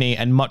Joseph Kony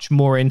and much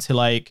more into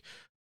like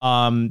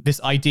this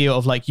idea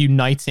of like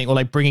uniting or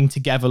like bringing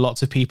together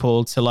lots of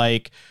people to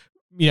like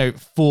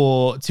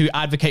to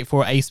advocate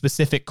for a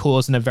specific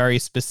cause in a very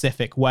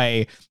specific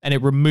way. And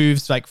it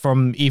removes like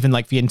from even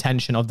like the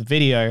intention of the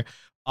video.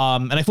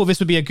 And I thought this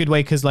would be a good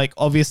way, because like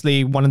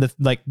obviously one of the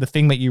like the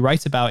thing that you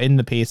write about in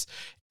the piece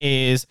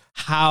is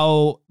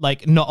how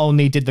like not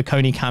only did the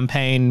Kony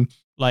campaign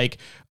like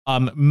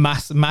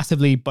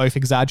massively both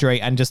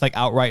exaggerate and just like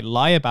outright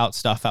lie about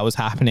stuff that was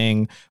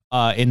happening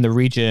in the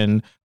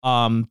region,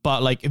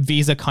 but like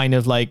these are kind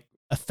of like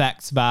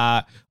effects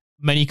that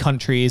many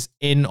countries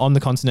on the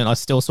continent are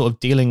still sort of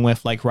dealing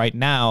with like right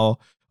now.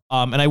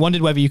 And I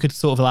wondered whether you could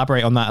sort of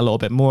elaborate on that a little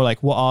bit more.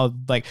 Like what are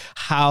like,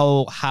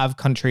 how have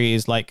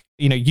countries like,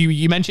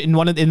 you mentioned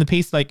in the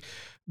piece, like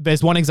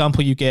there's one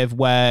example you give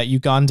where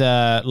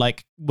Uganda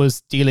like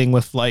was dealing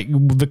with like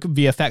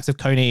the effects of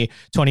Kony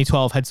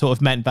 2012 had sort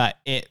of meant that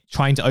it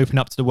trying to open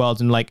up to the world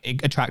and like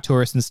attract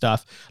tourists and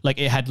stuff, like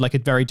it had like a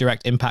very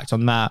direct impact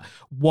on that.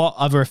 What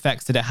other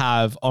effects did it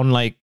have on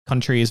like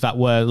countries that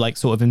were like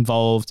sort of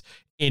involved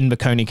in the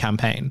Kony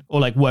campaign or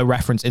like were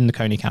referenced in the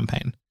Kony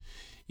campaign?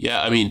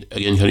 Yeah, I mean,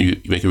 again, kind of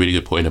you make a really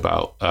good point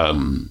about,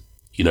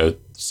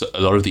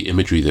 a lot of the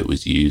imagery that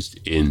was used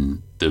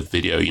in the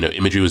video,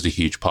 imagery was a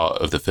huge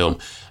part of the film,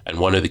 and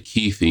one of the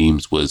key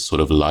themes was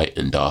sort of light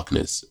and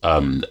darkness,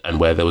 and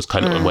where there was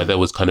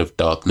kind of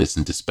darkness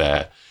and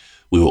despair,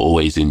 we were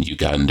always in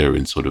Uganda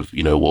and sort of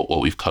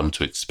what we've come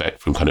to expect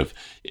from kind of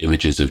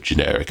images of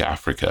generic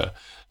Africa,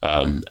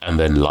 and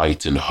then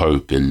light and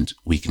hope and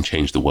we can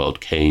change the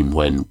world came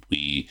when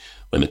the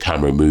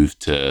camera moved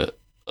to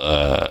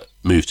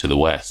the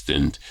West,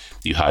 and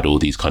you had all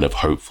these kind of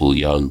hopeful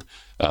young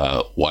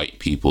white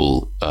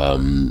people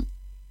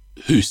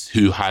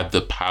who had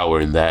the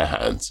power in their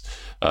hands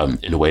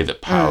in a way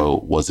that power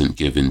wasn't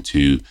given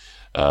to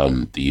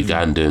the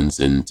Ugandans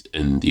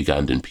and the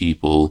Ugandan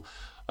people.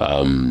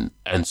 And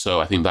so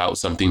I think that was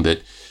something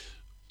that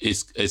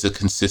is a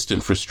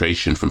consistent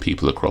frustration from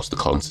people across the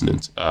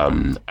continent.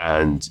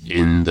 And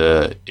in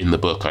the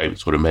book, I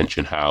sort of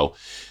mentioned how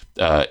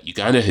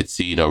Uganda had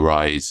seen a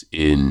rise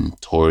in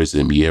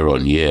tourism year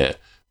on year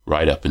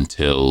right up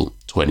until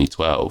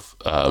 2012.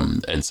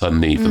 And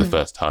suddenly, for the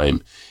first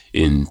time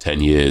in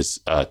 10 years,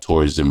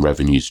 tourism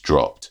revenues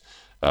dropped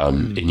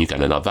in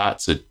Uganda. Now,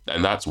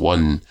 that's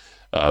one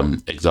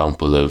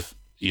example of,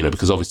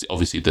 because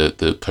obviously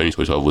the Kony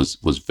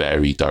 2012 was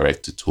very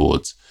directed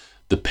towards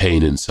the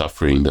pain and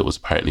suffering that was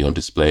apparently on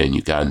display in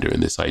Uganda,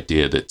 and this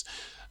idea that,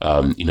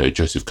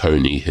 Joseph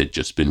Kony had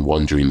just been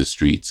wandering the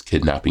streets,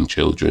 kidnapping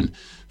children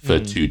for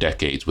 2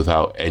 decades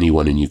without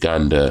anyone in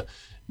Uganda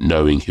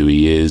knowing who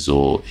he is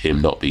or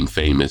him not being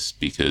famous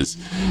because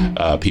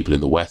people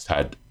in the West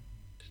had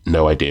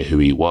no idea who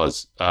he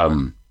was.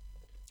 And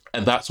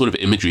that sort of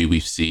imagery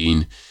we've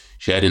seen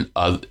shared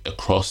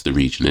across the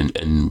region,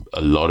 and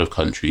a lot of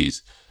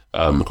countries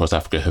across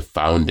Africa have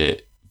found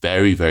it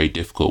very, very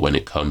difficult when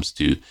it comes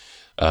to,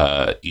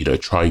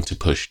 trying to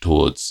push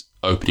towards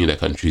opening their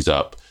countries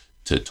up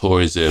to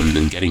tourism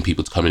and getting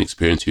people to come and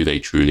experience who they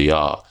truly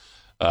are.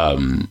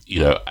 And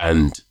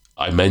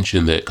I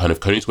mentioned that kind of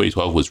Kony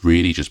 2012 was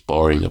really just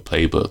borrowing a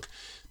playbook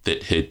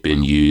that had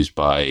been used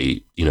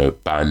by,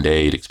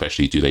 Band-Aid,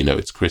 especially Do They Know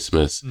It's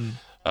Christmas,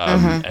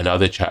 and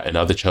other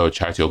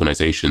charity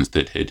organizations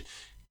that had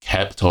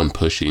kept on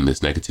pushing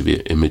this negative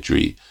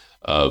imagery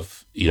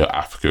of,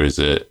 Africa as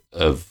a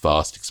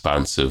vast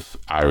expanse of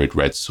arid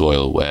red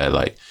soil where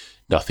like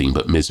nothing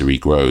but misery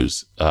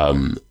grows.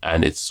 And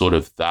it's sort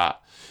of that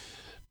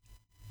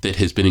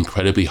has been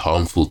incredibly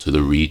harmful to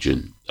the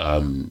region,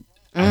 and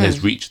has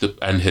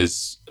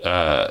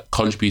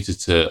contributed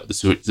to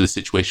the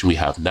situation we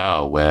have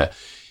now, where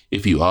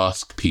if you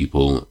ask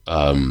people,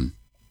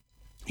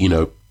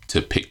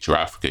 to picture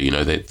Africa,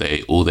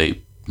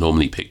 they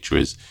normally picture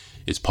is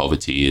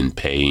poverty and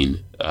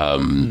pain,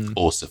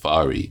 or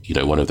safari,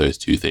 one of those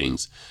two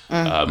things.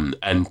 And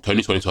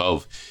Kony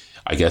 2012,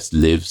 I guess,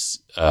 lives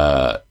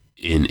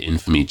in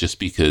infamy just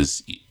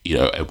because,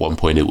 at one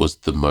point it was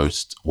the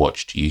most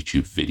watched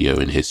YouTube video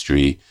in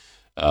history.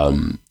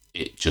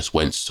 It just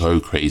went so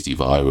crazy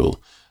viral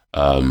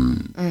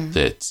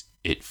that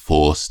it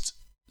forced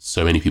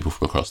so many people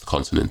from across the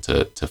continent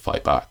to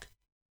fight back.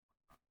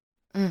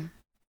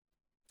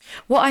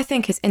 What I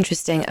think is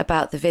interesting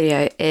about the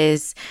video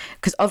is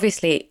because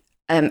obviously,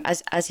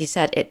 as you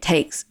said, it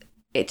takes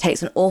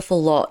an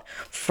awful lot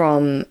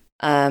from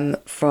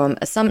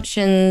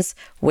assumptions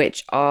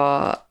which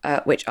are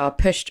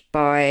pushed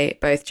by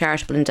both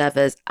charitable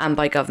endeavours and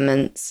by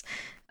governments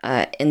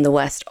in the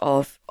west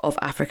of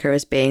Africa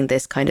as being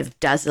this kind of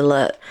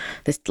desolate,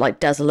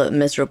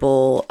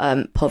 miserable,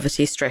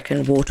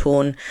 poverty-stricken,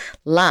 war-torn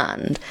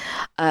land.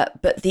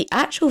 But the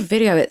actual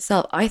video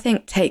itself, I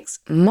think, takes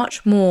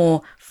much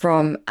more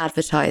from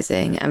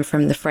advertising and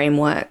from the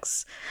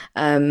frameworks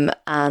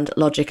and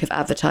logic of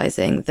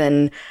advertising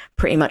than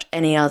pretty much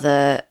any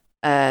other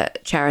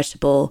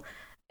charitable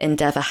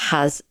endeavour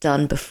has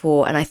done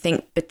before. And I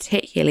think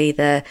particularly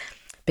the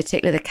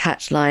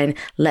catchline,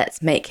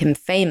 "Let's make him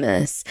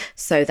famous."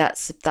 So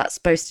that's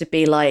supposed to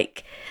be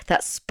like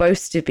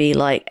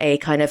a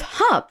kind of,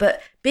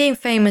 but being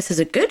famous is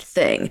a good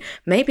thing.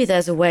 Maybe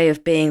there's a way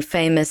of being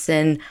famous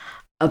in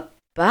a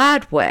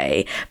bad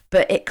way,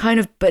 but it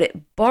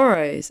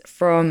borrows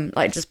from,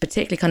 like, just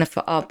particularly kind of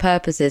for our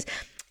purposes,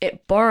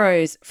 it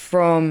borrows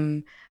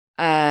from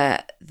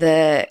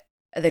the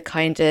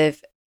kind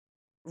of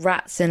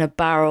rats in a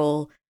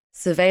barrel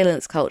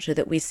surveillance culture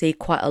that we see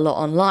quite a lot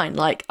online.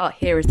 Like,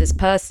 here is this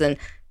person,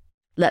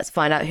 let's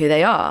find out who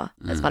they are.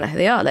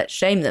 Let's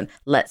shame them.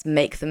 Let's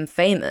make them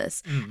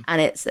famous.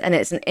 And it's an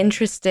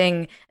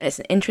interesting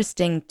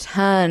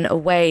turn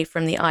away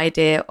from the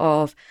idea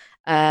of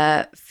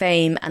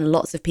fame and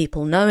lots of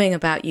people knowing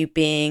about you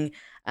being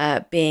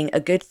a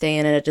good thing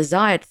and a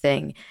desired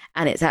thing.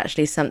 And it's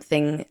actually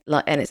something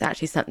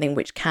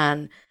which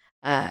can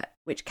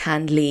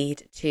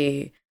lead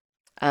to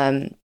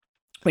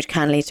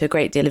a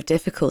great deal of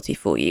difficulty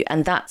for you,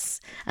 and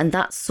that's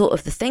sort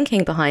of the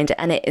thinking behind it.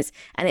 And it's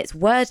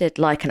worded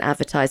like an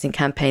advertising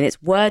campaign.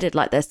 It's worded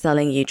like they're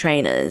selling you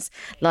trainers.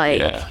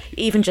 Like,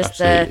 even just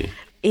absolutely.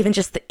 even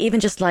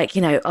just like,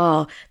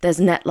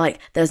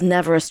 there's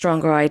never a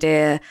stronger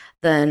idea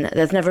than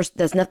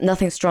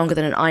nothing stronger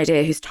than an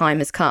idea whose time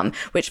has come,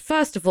 which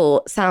first of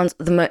all sounds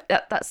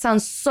that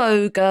sounds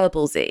so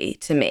Goebbelsy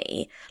to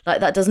me. Like,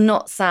 that does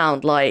not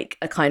sound like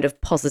a kind of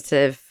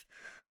positive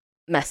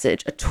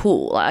message at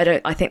all.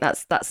 I think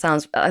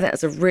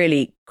that's a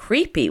really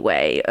creepy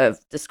way of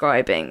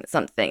describing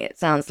something. It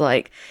sounds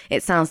like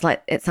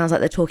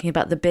they're talking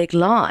about the big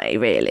lie,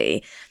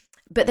 really.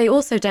 But they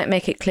also don't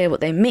make it clear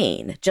what they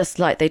mean, just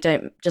like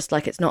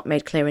it's not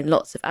made clear in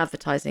lots of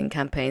advertising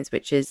campaigns,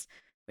 which is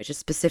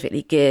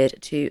specifically geared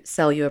to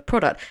sell you a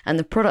product, and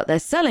the product they're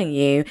selling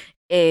you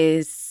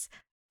is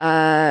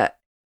charity.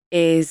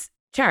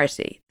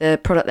 The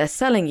product they're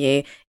selling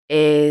you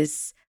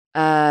is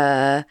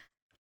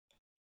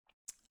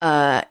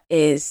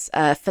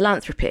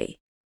philanthropy.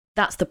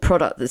 That's the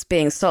product that's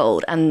being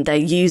sold, and they're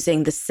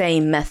using the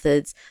same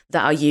methods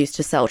that are used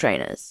to sell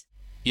trainers.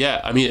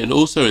 Yeah, I mean, and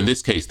also in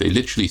this case, they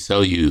literally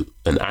sell you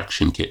an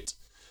action kit.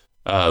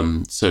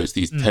 So it's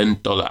these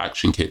 $10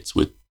 action kits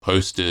with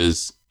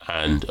posters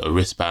and a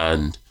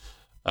wristband,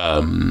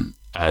 and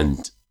I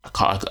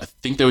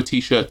think there were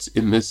T-shirts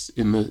in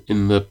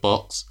the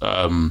box.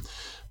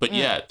 But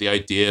yeah, the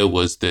idea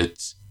was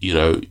that,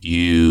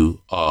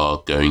 you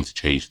are going to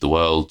change the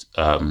world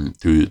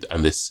through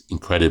this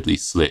incredibly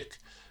slick,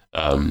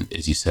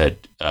 as you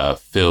said,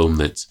 film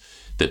that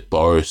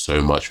borrows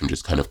so much from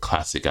just kind of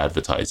classic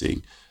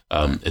advertising.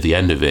 At the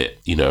end of it,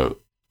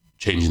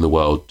 changing the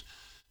world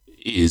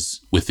is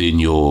within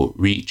your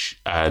reach,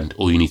 and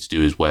all you need to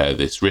do is wear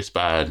this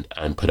wristband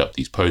and put up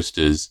these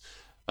posters,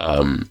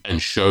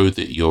 and show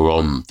that you're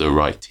on the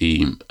right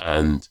team,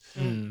 and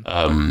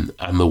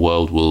the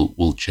world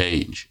will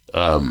change.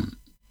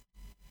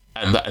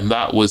 And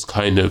that was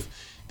kind of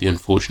the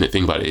unfortunate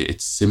thing about it.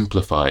 It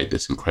simplified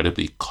this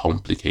incredibly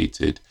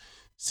complicated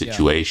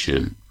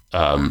situation,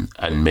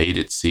 and made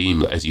it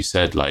seem, as you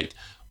said, like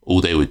all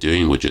they were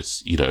doing were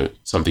just,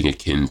 something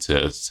akin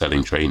to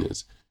selling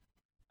trainers.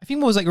 I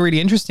think what was like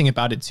really interesting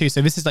about it too.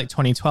 So this is like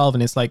 2012,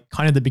 and it's like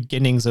kind of the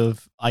beginnings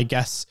of, I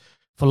guess,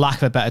 for lack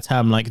of a better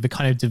term, like the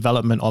kind of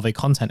development of a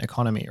content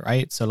economy,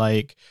 right? So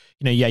like,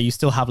 you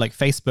still have like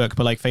Facebook,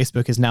 but like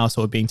Facebook is now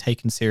sort of being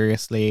taken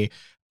seriously,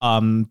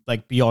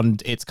 like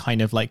beyond its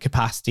kind of like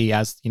capacity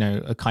as,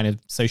 a kind of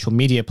social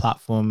media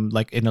platform,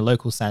 like in a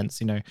local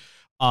sense, and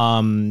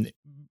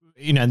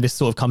this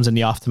sort of comes in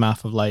the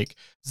aftermath of like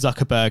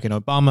Zuckerberg and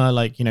Obama,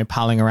 like,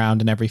 palling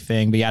around and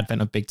everything, the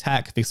advent of big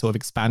tech, the sort of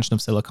expansion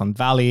of Silicon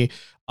Valley,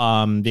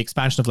 the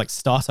expansion of like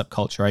startup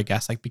culture, I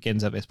guess, like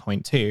begins at this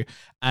point too.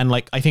 And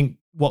like, I think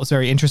what was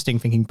very interesting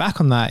thinking back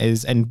on that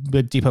is, and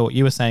with Deepa, what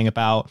you were saying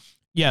about,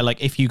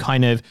 like if you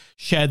kind of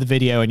share the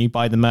video and you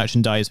buy the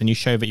merchandise and you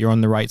show that you're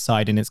on the right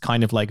side, and it's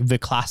kind of like the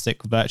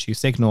classic virtue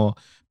signal,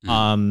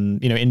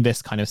 in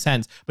this kind of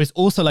sense. But it's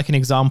also like an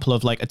example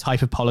of like a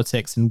type of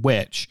politics in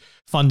which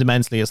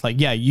fundamentally it's like,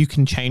 you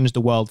can change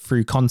the world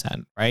through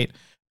content, right?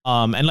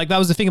 And like that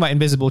was the thing about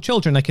Invisible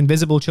Children. Like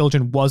Invisible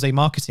Children was a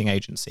marketing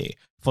agency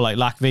for like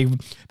they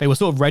were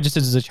sort of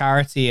registered as a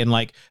charity, and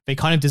like they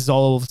kind of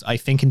dissolved, I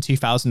think, in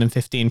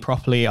 2015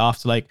 properly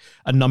after like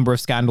a number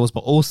of scandals,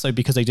 but also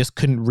because they just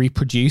couldn't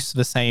reproduce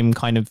the same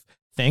kind of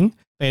thing.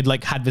 They had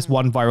like had this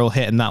one viral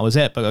hit and that was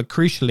it. But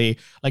crucially,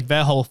 like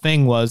their whole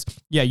thing was,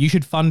 you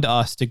should fund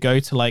us to go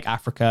to like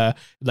Africa,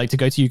 like to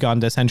go to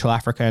Uganda, Central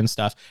Africa and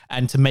stuff,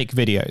 and to make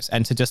videos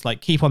and to just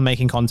like keep on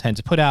making content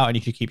to put out, and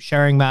you should keep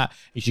sharing that.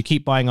 You should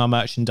keep buying our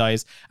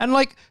merchandise. And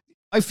like,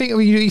 I think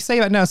you say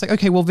that now, it's like,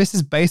 okay, well, this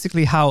is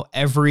basically how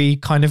every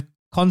kind of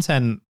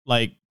content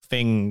like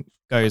thing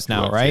goes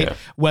now, right? Yeah.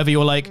 Whether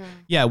you're like,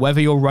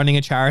 whether you're running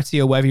a charity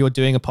or whether you're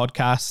doing a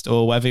podcast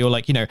or whether you're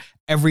like,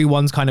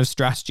 everyone's kind of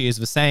strategy is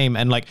the same.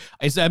 And like,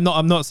 I'm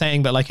not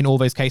saying that like in all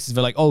those cases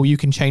they're like, oh, you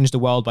can change the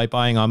world by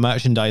buying our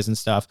merchandise and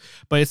stuff.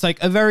 But it's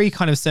like a very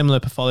kind of similar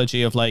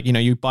pathology of like,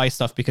 you buy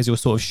stuff because you're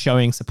sort of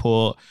showing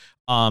support,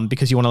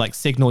 because you want to like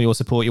signal your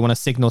support. You want to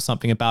signal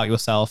something about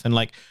yourself. And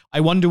like, I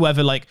wonder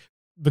whether like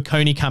the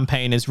Kony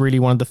campaign is really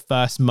one of the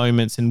first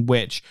moments in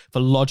which the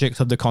logics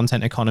of the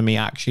content economy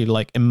actually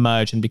like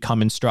emerge and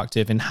become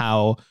instructive in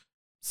how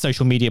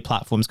social media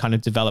platforms kind of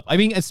develop. I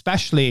mean,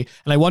 especially,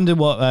 and I wonder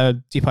what,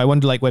 Deepa, I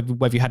wonder like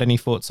whether you had any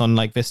thoughts on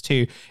like this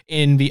too,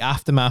 in the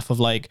aftermath of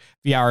like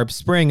the Arab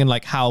Spring, and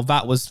like how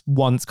that was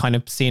once kind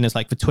of seen as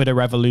like the Twitter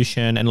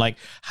revolution, and like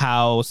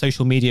how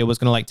social media was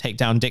going to like take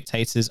down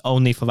dictators,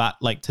 only for that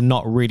like to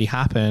not really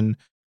happen.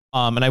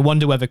 And I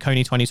wonder whether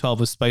Kony 2012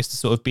 was supposed to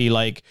sort of be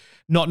like,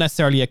 not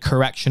necessarily a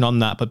correction on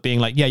that, but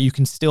being like, you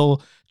can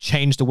still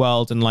change the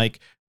world, and like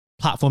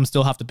platforms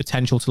still have the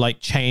potential to like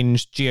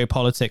change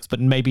geopolitics,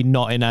 but maybe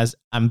not in as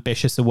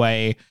ambitious a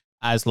way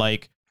as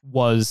like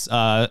was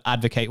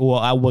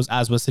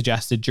was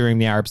suggested during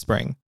the Arab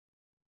Spring.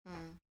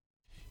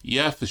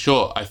 Yeah, for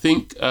sure. I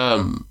think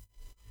when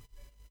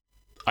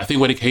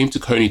it came to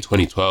Kony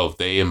 2012,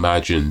 they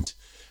imagined,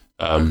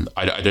 I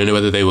don't know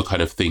whether they were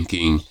kind of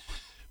thinking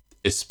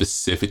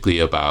specifically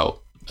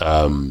about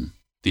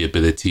the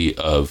ability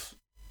of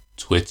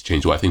Twitter to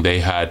change. Well, I think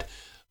they had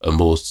a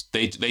more,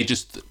 they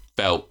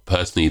felt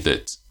personally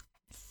that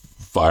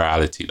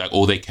virality, like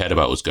all they cared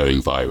about was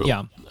going viral.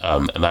 Yeah.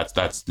 And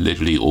that's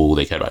literally all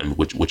they cared about. And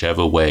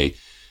whichever way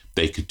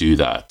they could do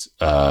that,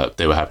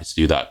 they were happy to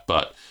do that.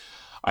 But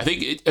I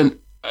think and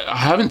I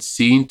haven't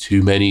seen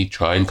too many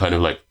try and kind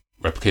of like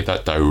replicate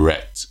that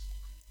direct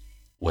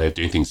way of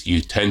doing things. You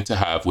tend to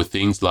have with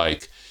things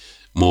like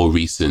more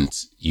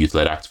recent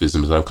youth-led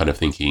activism, and I'm kind of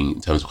thinking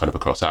in terms of kind of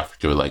across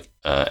Africa, like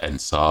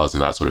NSARS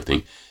and that sort of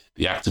thing.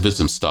 The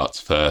activism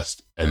starts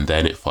first and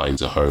then it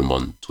finds a home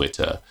on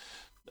Twitter.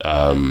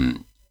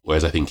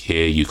 Whereas I think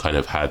here you kind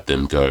of had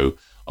them go,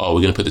 oh,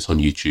 we're going to put this on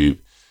YouTube.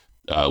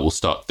 We'll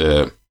start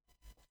the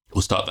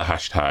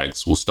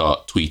hashtags. We'll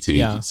start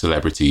tweeting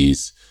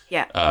celebrities.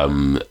 Yeah.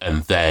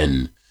 And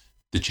then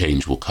the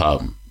change will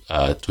come.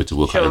 Twitter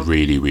will kind of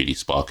really, really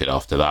spark it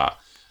after that.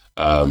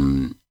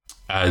 And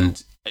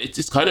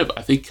it's kind of,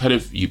 I think, kind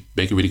of, you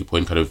make a really good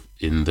point. Kind of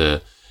in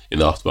the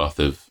aftermath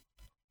of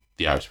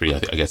the Arab Spring,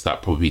 I guess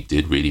that probably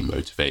did really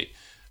motivate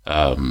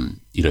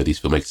these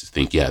filmmakers to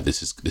think, yeah,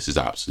 this is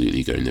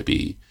absolutely going to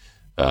be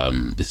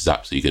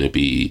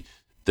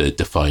the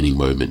defining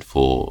moment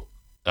for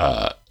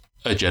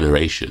a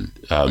generation,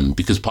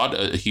 because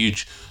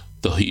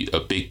a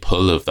big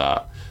pull of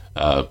that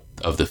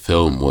of the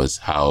film was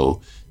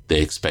how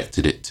they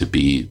expected it to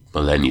be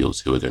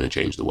millennials who are going to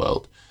change the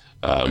world,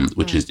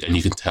 which is, and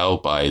you can tell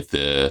by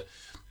the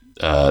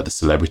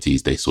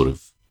celebrities they sort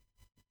of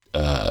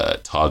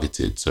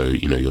targeted. So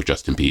your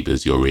Justin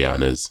Biebers, your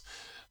Rihannas,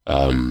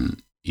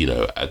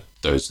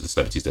 those are the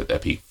celebrities at their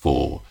peak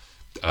for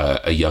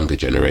a younger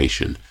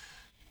generation.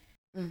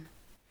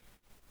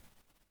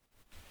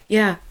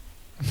 Yeah.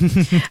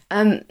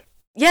 No.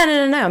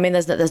 I mean,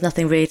 there's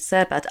nothing really to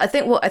say about it. I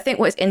think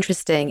what's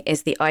interesting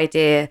is the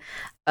idea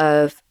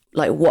of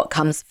like what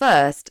comes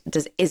first.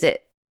 Is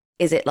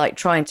it like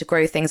trying to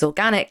grow things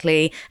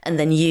organically and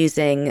then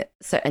using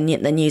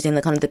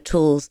the kind of the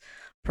tools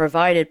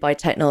provided by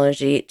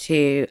technology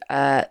to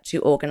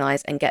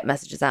organize and get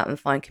messages out and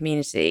find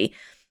community,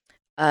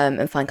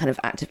 and find kind of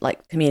active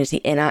like community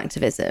in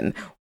activism,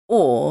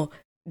 or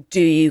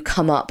do you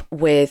come up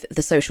with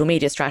the social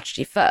media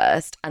strategy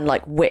first and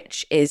like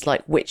which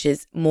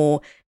is more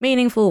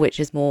meaningful, which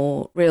is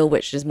more real,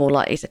 which is more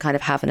likely to kind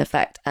of have an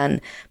effect and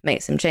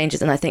make some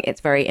changes? And I think it's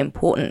very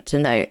important to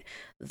note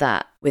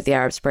that with the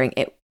Arab Spring,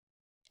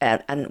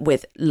 and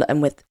with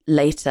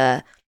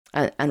later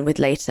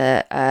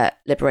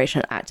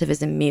liberation and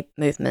activism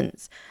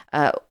movements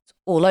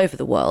all over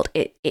the world,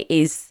 it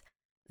is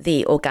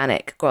the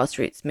organic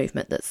grassroots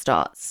movement that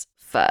starts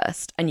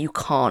first, and you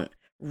can't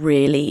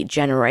really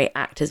generate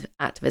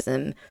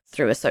activism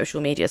through a social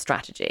media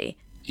strategy.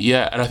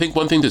 Yeah, and I think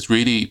one thing that's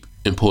really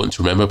important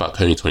to remember about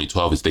Kony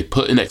 2012 is they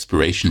put an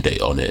expiration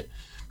date on it.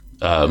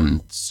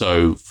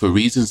 So for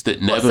reasons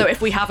that never. So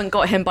if we haven't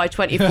got him by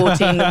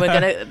 2014, then we're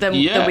gonna then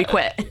we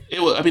quit.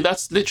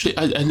 That's literally,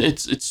 and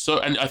it's so,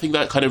 and I think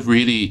that kind of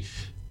really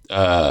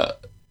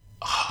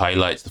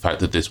highlights the fact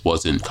that this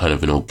wasn't kind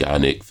of an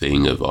organic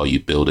thing of, you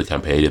build a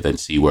campaign and then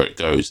see where it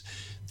goes.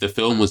 The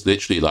film was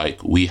literally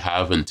like, we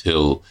have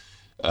until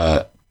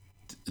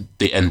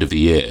the end of the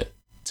year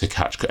to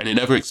catch, and it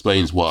never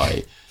explains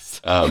why.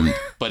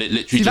 But it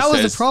literally that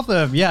was the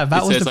problem. Yeah,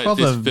 that was the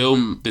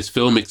problem. This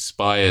film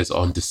expires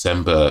on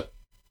December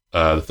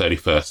the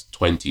 31st,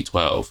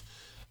 2012,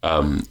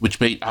 which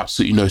made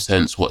absolutely no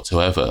sense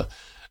whatsoever.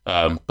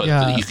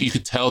 But you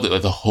could tell that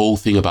like, the whole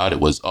thing about it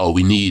was,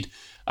 we need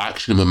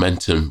action and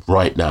momentum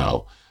right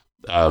now,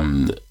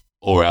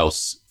 or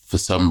else for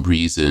some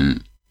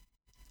reason,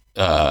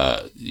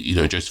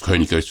 Joseph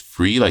Kony goes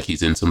free, like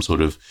he's in some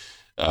sort of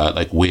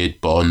like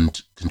weird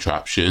Bond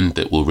contraption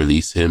that will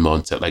release him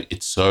on set. Like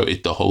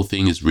the whole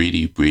thing is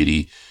really,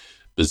 really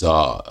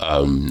bizarre,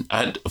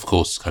 and of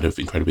course, kind of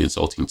incredibly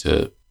insulting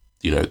to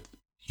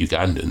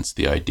Ugandans.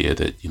 The idea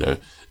that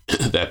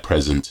they're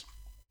present.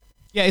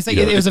 Yeah, it's like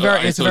it's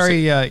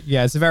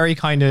a very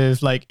kind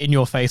of like in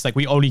your face, like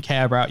we only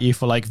care about you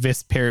for like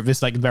this period,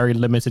 this like very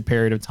limited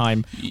period of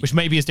time, which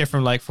maybe is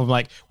different like from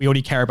like we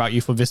only care about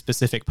you for this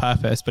specific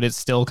purpose, but it's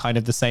still kind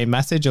of the same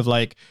message of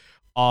like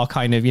our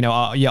kind of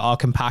our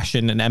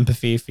compassion and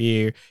empathy for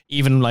you,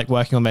 even like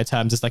working on their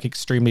terms, is like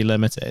extremely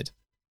limited.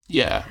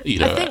 Yeah,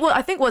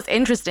 I think what's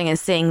interesting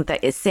is seeing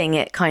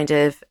it kind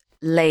of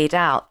laid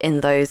out in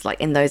those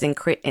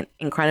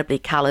incredibly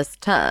callous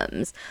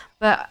terms,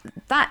 but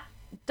that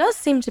does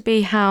seem to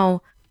be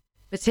how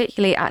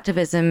particularly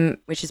activism,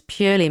 which is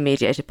purely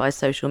mediated by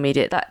social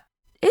media, that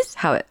is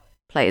how it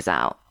plays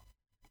out.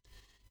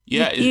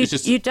 Yeah, it's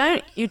just you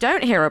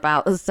don't hear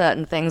about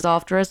certain things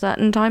after a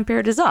certain time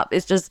period is up.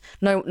 It's just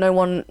no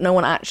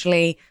one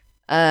actually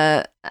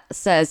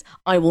says,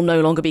 I will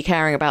no longer be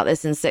caring about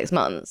this in 6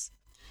 months.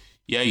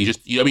 Yeah,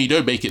 you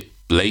don't make it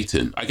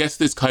blatant. I guess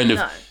this kind of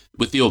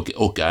with the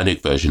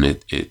organic version,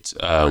 it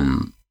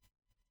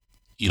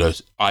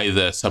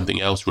either something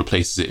else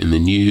replaces it in the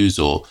news,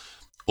 or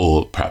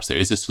perhaps there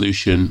is a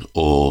solution,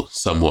 or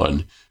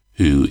someone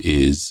who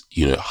is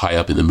high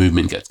up in the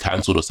movement gets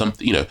cancelled or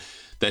something.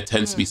 There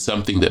tends to be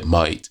something that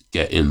might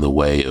get in the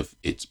way of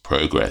its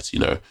progress.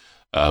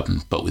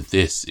 But with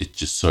this,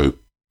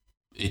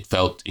 it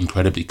felt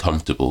incredibly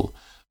comfortable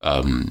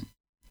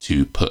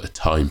to put a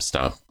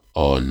timestamp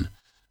on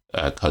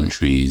a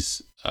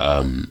country's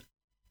own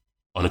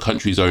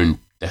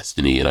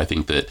destiny. And I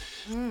think that,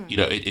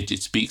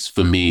 it speaks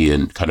for me,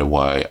 and kind of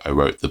why I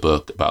wrote the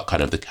book, about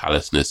kind of the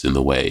callousness in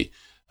the way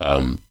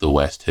the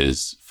West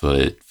has,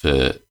 for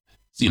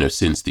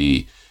since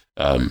the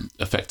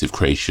effective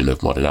creation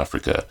of modern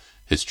Africa,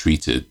 has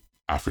treated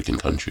African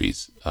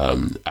countries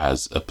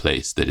as a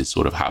place that is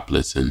sort of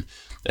hapless and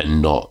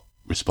not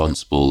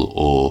responsible,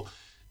 or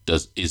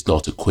is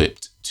not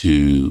equipped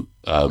to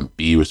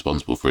be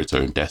responsible for its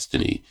own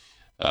destiny.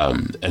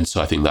 And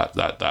so I think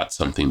that's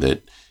something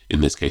that in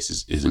this case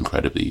is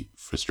incredibly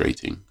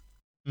frustrating.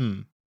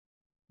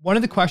 One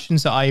of the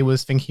questions that I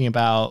was thinking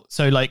about,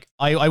 so like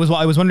I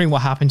was wondering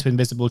what happened to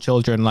Invisible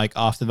Children like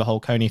after the whole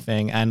Kony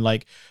thing, and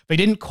like they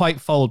didn't quite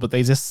fold, but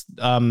they just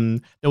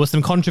there was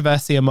some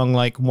controversy among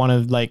like one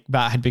of like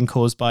that had been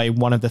caused by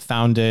one of the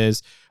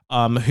founders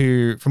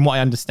who, from what I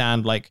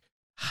understand, like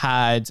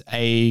had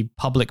a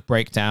public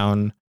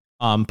breakdown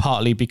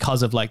partly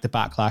because of like the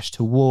backlash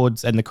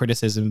towards and the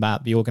criticism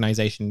that the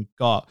organization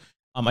got.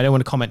 I don't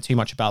want to comment too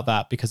much about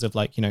that because of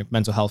like,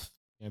 mental health,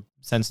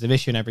 sensitive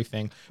issue and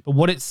everything. But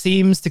what it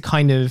seems to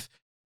kind of,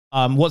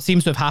 what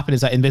seems to have happened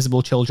is that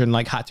Invisible Children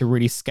like had to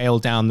really scale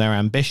down their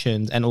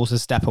ambitions and also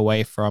step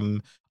away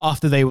from,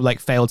 after they like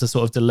failed to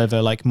sort of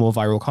deliver like more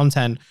viral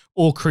content,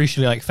 or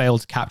crucially like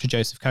failed to capture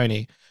Joseph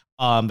Kony.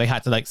 They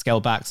had to like scale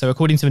back. So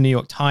according to the New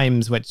York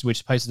Times,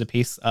 which posted a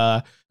piece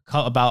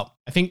about,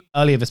 I think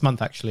earlier this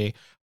month actually,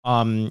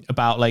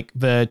 about like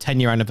the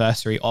 10-year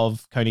anniversary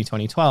of Kony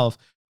 2012,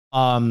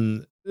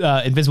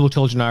 Invisible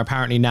Children are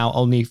apparently now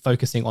only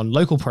focusing on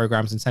local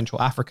programs in Central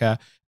Africa,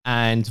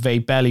 and they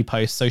barely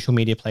post. Social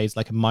media plays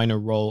like a minor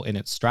role in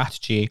its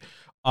strategy.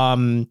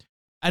 And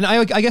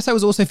I guess I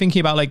was also thinking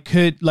about like,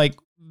 could like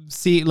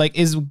see like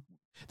is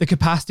the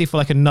capacity for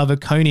like another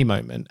Kony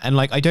moment, and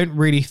like I don't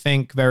really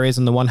think there is.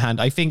 On the one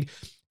hand, I think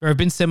there have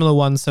been similar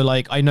ones. So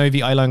like I know the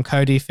Ilan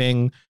Cody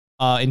thing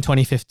in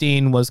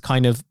 2015 was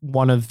kind of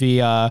one of the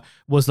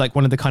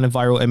kind of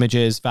viral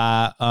images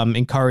that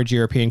encouraged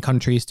European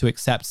countries to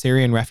accept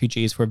Syrian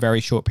refugees for a very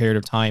short period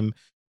of time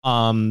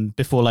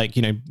before like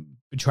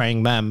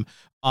betraying them.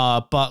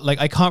 But like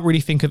I can't really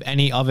think of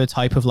any other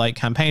type of like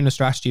campaign or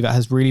strategy that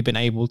has really been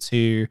able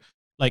to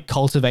like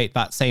cultivate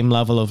that same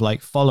level of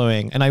like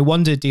following. And I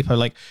wondered, Deepa,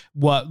 like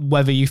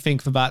whether you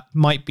think that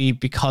might be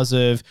because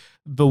of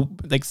the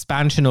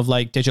expansion of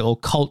like digital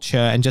culture,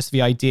 and just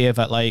the idea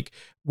that like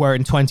where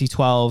in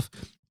 2012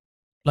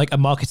 like a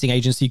marketing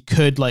agency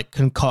could like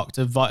concoct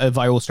a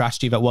viral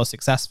strategy that was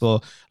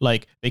successful,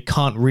 like they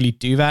can't really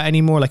do that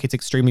anymore. Like it's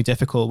extremely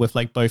difficult with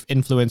like both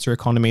influencer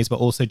economies, but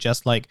also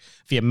just like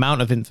the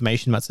amount of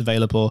information that's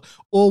available,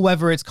 or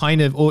whether it's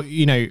kind of, or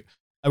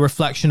a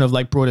reflection of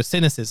like broader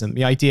cynicism.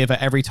 The idea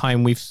that every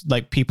time we've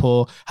like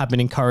people have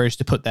been encouraged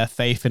to put their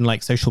faith in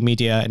like social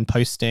media and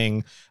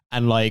posting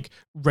and like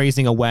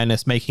raising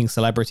awareness, making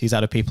celebrities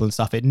out of people and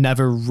stuff, it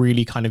never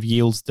really kind of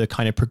yields the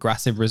kind of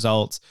progressive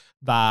results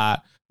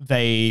that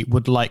they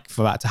would like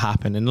for that to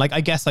happen. And like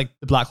I guess like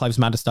the Black Lives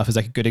Matter stuff is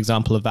like a good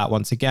example of that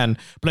once again.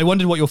 But I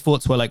wondered what your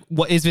thoughts were. Like,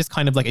 what is this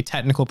kind of like a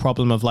technical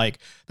problem of like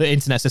the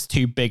internet's just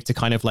too big to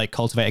kind of like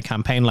cultivate a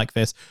campaign like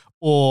this?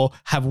 Or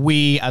have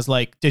we as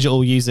like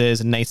digital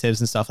users and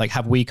natives and stuff, like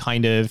have we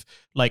kind of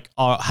like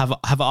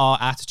have our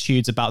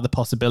attitudes about the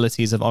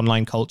possibilities of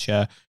online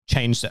culture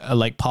changed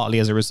like partly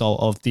as a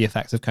result of the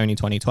effects of Kony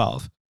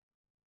 2012?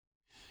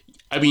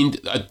 I mean,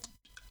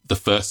 the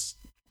first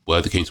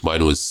word that came to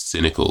mind was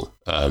cynical.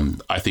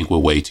 I think we're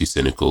way too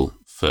cynical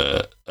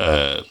for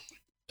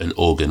an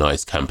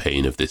organized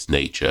campaign of this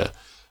nature.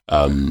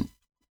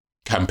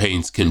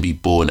 Campaigns can be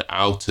born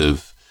out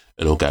of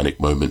an organic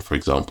moment. For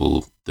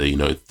example,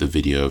 the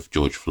video of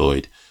George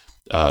Floyd,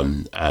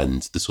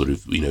 and the sort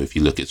of, if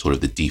you look at sort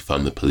of the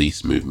defund the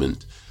police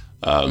movement,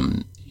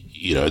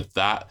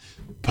 that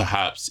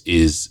perhaps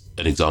is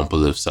an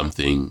example of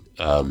something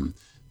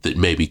that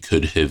maybe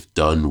could have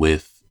done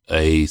with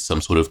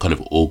some sort of kind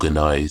of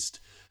organized,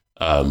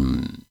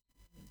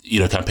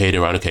 campaign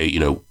around, okay,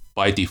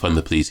 by defund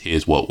the police,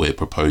 here's what we're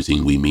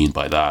proposing. We mean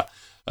by that,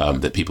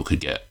 that people could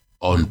get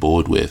on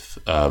board with.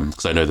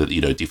 Because I know that,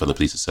 defund the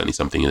police is certainly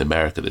something in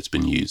America that's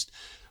been used.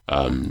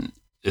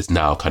 It's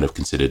now kind of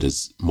considered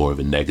as more of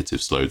a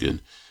negative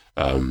slogan,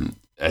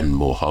 and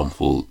more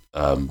harmful.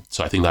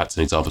 So I think that's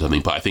an example of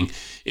something, but I think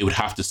it would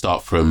have to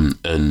start from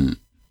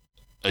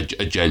a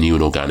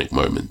genuine organic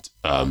moment.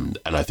 And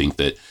I think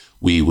that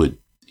we would,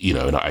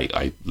 and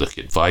I look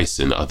at Vice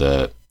and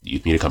other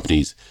youth media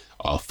companies,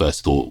 our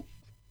first thought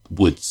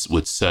would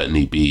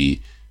certainly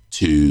be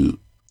to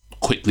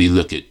quickly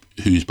look at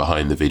who's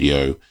behind the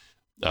video,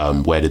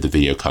 where did the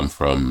video come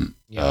from,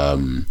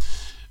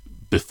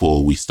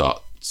 before we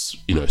start,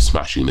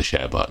 smashing the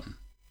share button.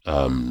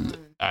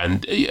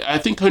 And I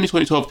think Kony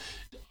 2012,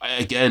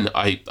 again,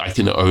 I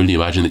can only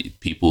imagine that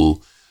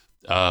people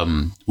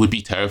would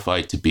be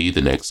terrified to be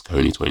the next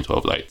Kony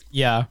 2012. Like,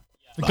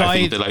 I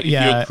think that like if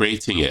you're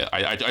creating it,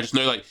 I just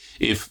know like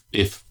if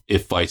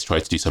Vice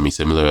tried to do something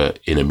similar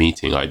in a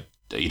meeting,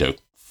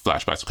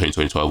 flashbacks of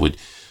 2012 would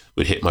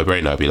hit my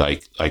brain. I'd be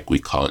like we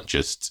can't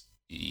just,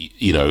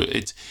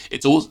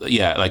 it's all,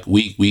 like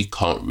we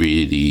can't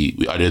really,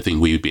 I don't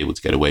think we would be able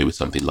to get away with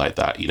something like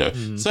that.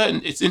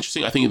 It's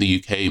interesting. I think in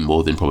the UK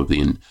more than probably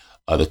in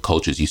other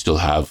cultures, you still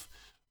have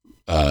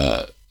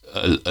a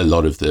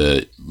lot of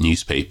the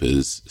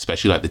newspapers,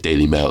 especially like the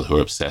Daily Mail, who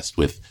are obsessed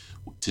with,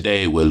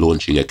 today we're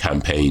launching a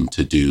campaign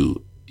to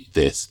do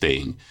this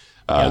thing.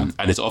 And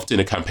it's often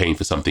a campaign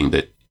for something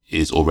that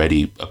is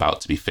already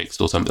about to be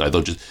fixed or something. Like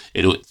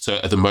so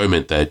at the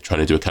moment they're trying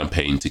to do a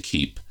campaign to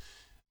keep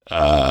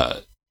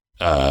the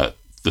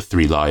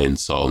Three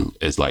Lions song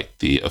as like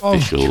the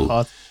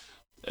official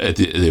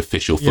the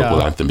official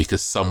football anthem,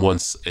 because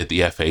someone's at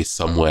the FA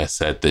somewhere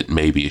said that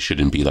maybe it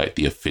shouldn't be like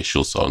the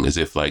official song, as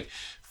if like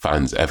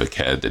fans ever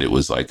cared that it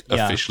was like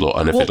official or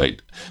unofficial.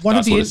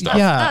 That's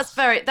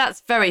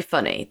very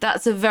funny.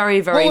 That's a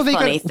very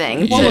funny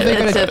thing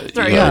to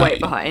throw your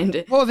weight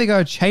behind. What are they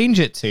going to change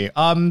it to?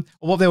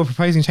 What they were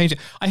proposing to change it.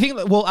 I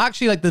think, well,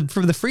 actually, like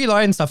from the Free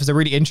Lion stuff is a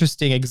really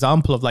interesting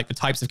example of like the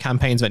types of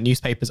campaigns that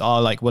newspapers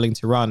are like willing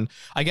to run.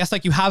 I guess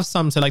like you have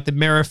some, so like the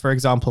Mirror, for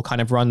example,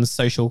 kind of runs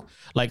social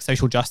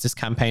justice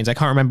campaigns. I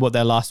can't remember what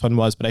their last one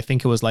was, but I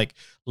think it was like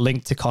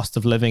linked to cost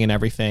of living and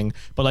everything.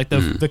 But like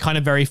the kind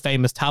of very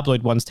famous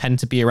tabloid ones tend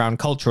to be around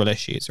cultural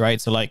issues, right?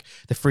 So like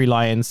the Free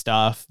Lion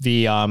stuff,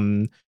 the I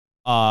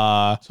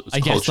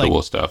guess culture war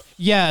like stuff.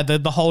 Yeah,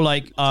 the whole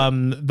like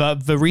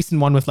the recent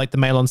one with like the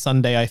Mail on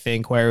Sunday, I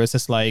think, where it was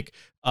just like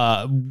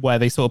where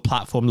they sort of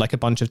platformed like a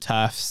bunch of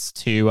TERFs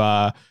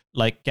to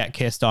like get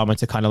Keir Starmer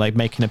to kind of like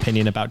make an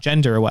opinion about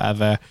gender or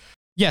whatever.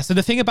 Yeah, so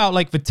the thing about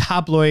like the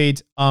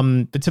tabloid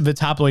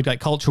like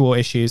culture war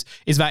issues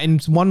is that in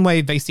one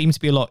way they seem to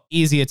be a lot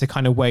easier to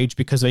kind of wage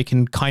because they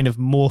can kind of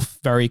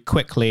morph very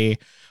quickly.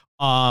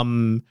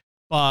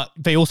 But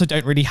they also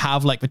don't really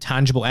have like the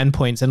tangible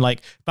endpoints, and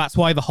like that's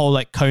why the whole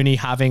like Coney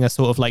having a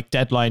sort of like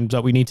deadline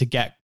that we need to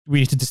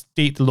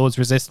defeat the Lord's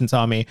Resistance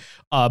Army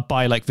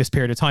by like this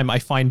period of time, I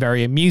find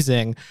very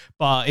amusing.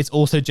 But it's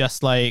also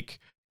just like,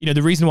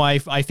 the reason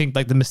why I think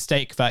like the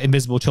mistake that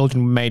Invisible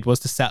Children made was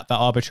to set that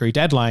arbitrary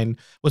deadline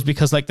was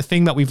because like the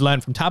thing that we've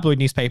learned from tabloid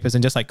newspapers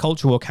and just like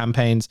culture war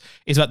campaigns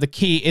is that the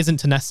key isn't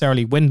to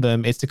necessarily win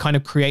them, it's to kind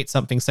of create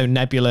something so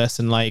nebulous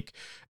and like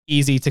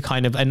easy to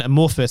kind of and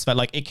amorphous that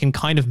like it can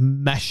kind of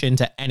mesh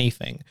into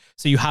anything.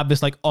 So you have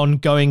this like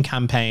ongoing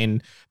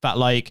campaign that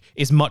like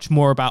is much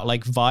more about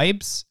like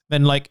vibes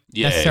than like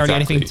necessarily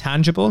anything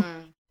tangible.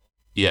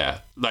 Yeah,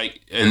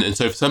 like and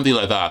so for something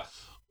like that,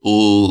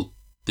 all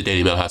the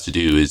Daily Mail has to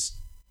do is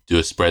do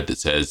a spread that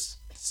says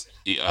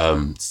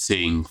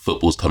sing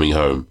football's coming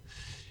home,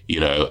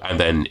 and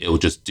then it'll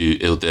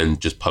then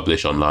just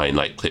publish online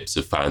like clips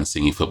of fans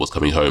singing football's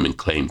coming home and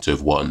claim to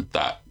have won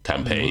that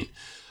campaign.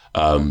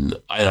 And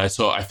I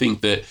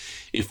think that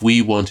if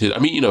we wanted,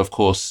 of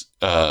course,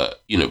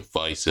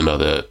 Vice and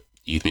other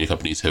youth media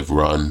companies have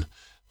run,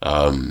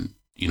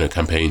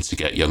 campaigns to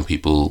get young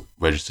people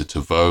registered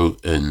to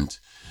vote, and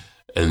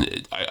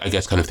I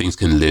guess kind of things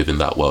can live in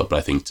that world. But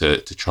I think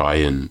to try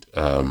and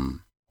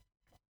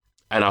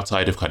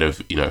outside of kind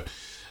of,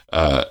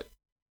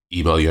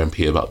 email your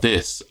MP about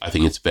this, I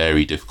think it's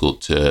very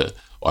difficult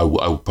I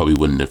probably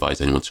wouldn't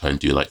advise anyone to try and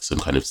do like some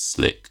kind of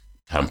slick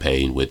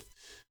campaign with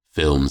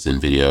films and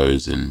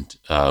videos and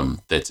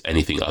that's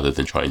anything other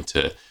than trying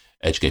to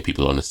educate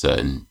people on a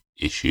certain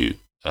issue.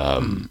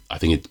 I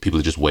think people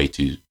are just way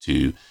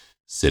too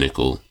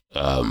cynical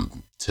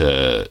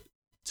to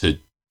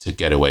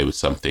get away with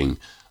something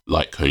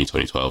like Coney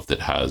 2012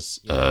 that has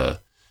a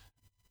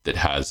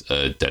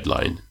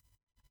deadline.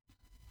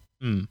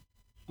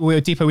 Well,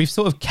 Deepa, we've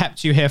sort of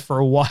kept you here for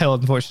a while,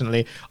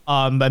 unfortunately.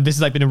 And this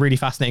has like been a really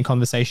fascinating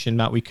conversation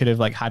that we could have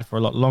like had for a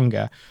lot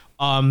longer.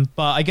 But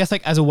I guess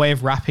like as a way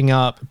of wrapping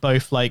up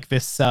both like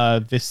this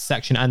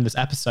section and this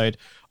episode,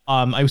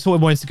 I sort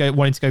of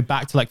wanted to go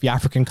back to like the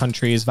African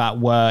countries that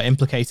were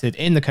implicated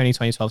in the Coney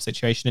 2012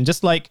 situation, and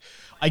just like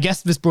I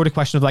guess this broader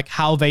question of like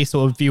how they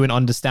sort of view and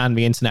understand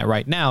the internet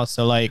right now.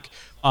 So like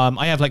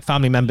I have like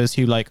family members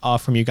who like are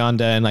from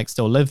Uganda and like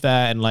still live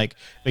there, and like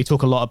they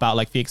talk a lot about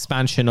like the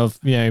expansion of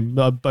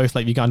both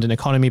like the Ugandan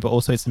economy, but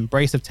also its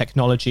embrace of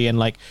technology, and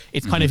like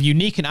it's kind of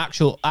unique and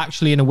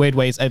actually in a weird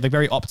ways a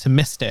very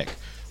optimistic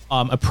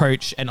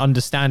approach and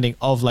understanding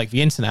of like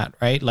the internet,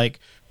 right? Like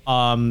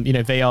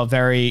they are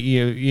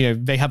very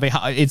they have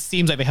it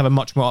seems like they have a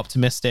much more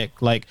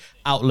optimistic like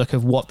outlook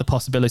of what the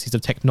possibilities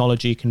of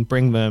technology can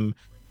bring them,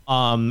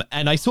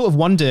 and I sort of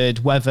wondered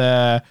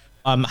whether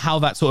how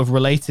that sort of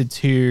related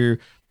to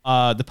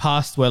the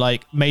past, where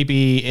like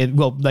maybe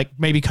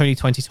Coney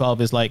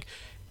 2012 is like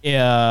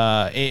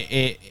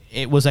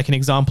it was like an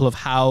example of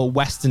how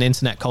Western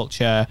internet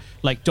culture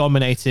like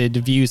dominated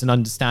views and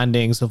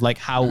understandings of like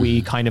how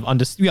we kind of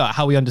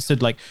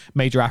understood like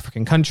major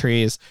African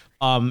countries.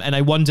 And I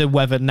wonder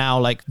whether now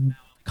like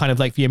kind of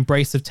like the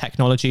embrace of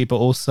technology, but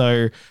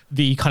also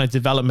the kind of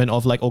development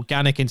of like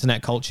organic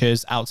internet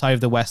cultures outside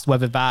of the West,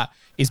 whether that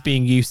is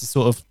being used to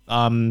sort of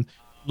to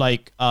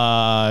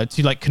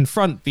like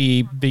confront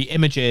the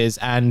images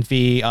and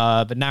the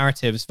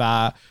narratives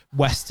that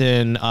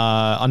Western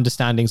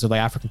understandings of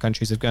like African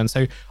countries have gone.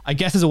 So I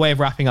guess as a way of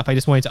wrapping up, I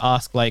just wanted to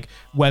ask like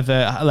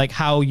whether like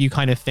how you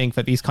kind of think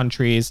that these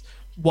countries,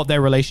 what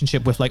their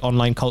relationship with like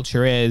online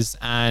culture is,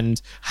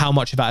 and how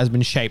much of that has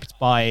been shaped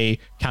by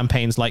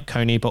campaigns like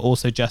Kony, but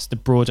also just the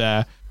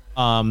broader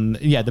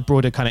the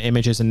broader kind of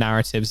images and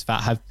narratives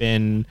that have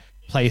been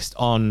placed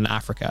on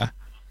Africa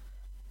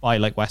by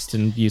like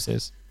Western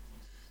users.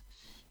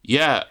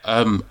 Yeah,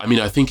 I mean,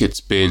 I think it's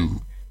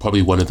been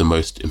probably one of the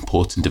most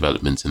important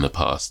developments in the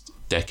past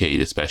decade,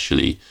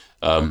 especially.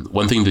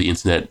 One thing that the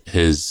internet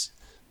has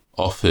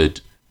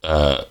offered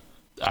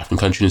African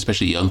countries, and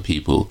especially young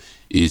people,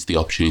 is the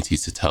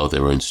opportunities to tell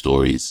their own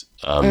stories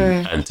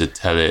and to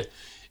tell it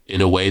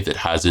in a way that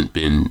hasn't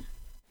been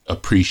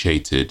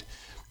appreciated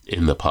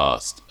in the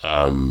past.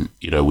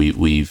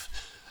 We've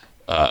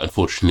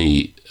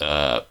unfortunately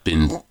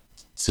been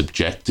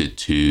subjected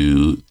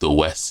to the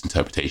West's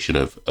interpretation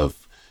of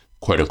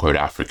quote unquote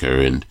Africa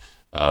and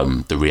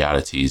the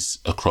realities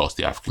across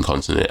the African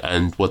continent.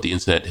 And what the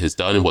internet has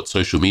done, and what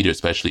social media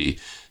especially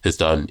has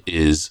done,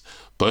 is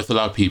both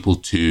allow people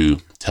to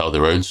tell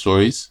their own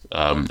stories.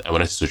 And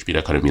when I say social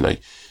media, I kind of mean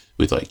like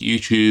with like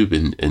YouTube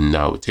and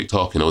now with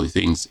TikTok and all these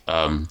things,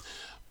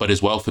 but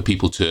as well for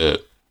people to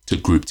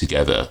group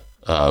together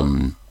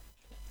and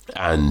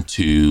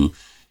to,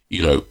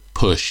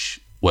 push,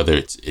 whether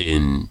it's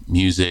in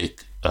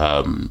music,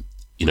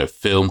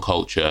 film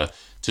culture,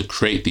 to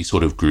create these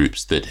sort of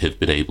groups that have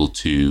been able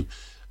to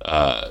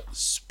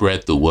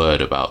spread the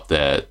word about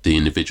the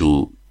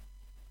individual,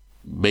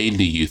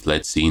 mainly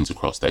youth-led scenes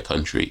across their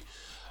country.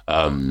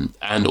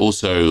 And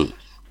also,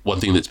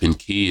 one thing that's been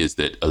key is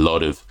that a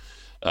lot of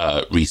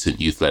recent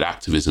youth-led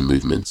activism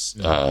movements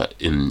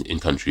in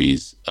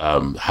countries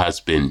has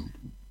been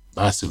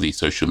massively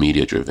social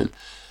media driven.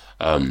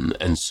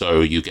 And so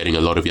you're getting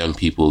a lot of young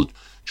people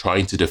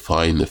trying to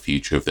define the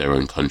future of their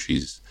own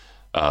countries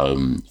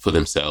for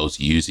themselves,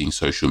 using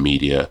social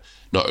media,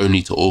 not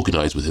only to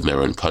organize within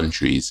their own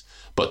countries,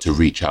 but to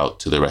reach out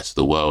to the rest of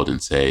the world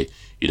and say,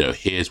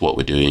 here's what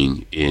we're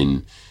doing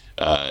in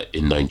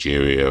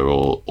Nigeria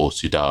or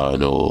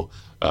Sudan or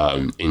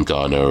in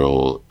Ghana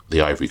or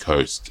the Ivory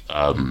Coast,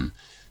 to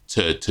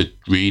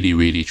really,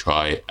 really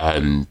try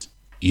and,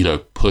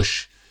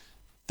 push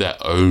their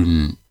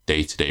own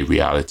day-to-day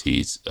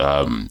realities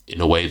in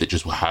a way that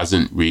just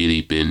hasn't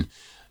really been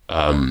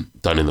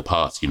done in the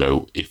past.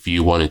 If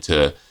you wanted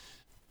to,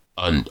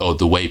 or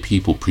the way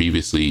people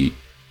previously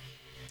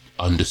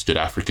understood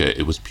Africa,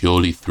 it was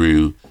purely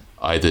through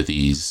either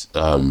these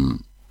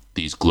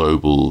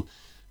global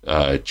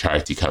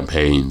charity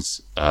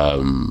campaigns,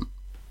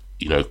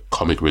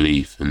 comic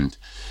relief and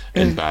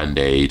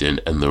Band-Aid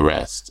and the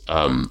rest,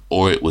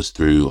 or it was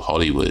through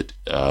Hollywood,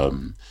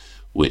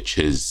 which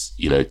has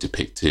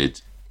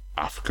depicted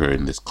Africa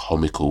in this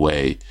comical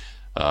way,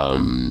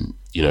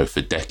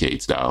 for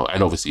decades now,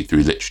 and obviously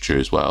through literature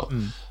as well.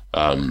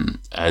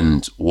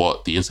 And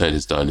what the internet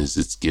has done is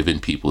it's given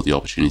people the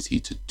opportunity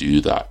to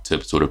do that,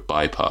 to sort of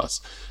bypass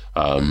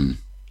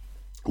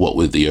what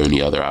were the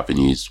only other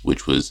avenues,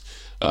 which was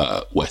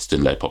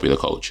Western-led popular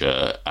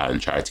culture and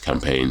charity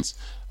campaigns,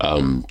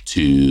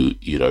 to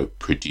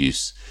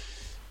produce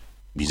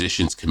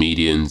musicians,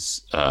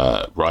 comedians,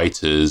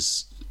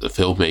 writers,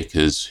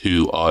 filmmakers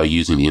who are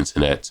using the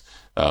internet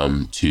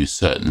to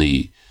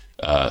certainly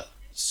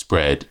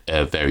spread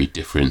a very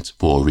different,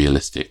 more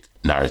realistic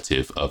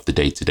narrative of the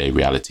day-to-day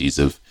realities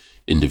of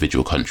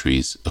individual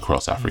countries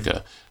across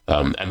Africa.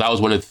 And that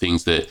was one of the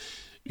things that,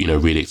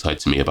 really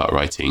excited me about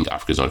writing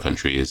Africa's Not a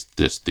Country, is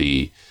just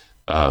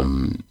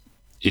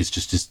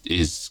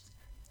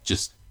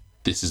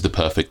this is the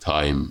perfect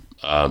time,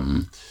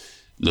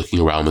 looking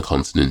around the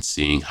continent,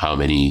 seeing how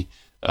many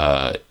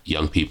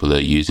young people are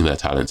using their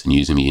talents and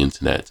using the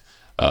internet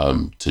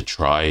to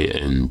try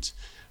and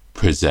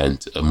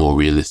present a more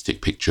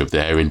realistic picture of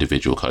their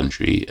individual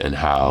country, and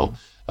how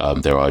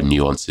there are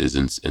nuances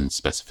and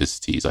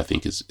specificities. I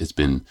think has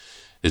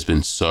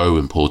been so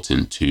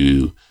important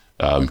to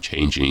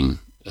changing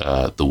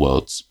the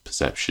world's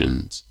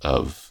perceptions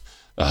of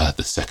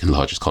the second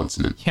largest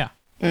continent. Yeah.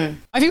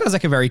 I think that's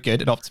like a very good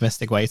and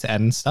optimistic way to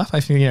end stuff. I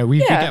think we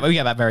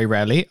get that very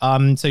rarely.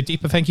 So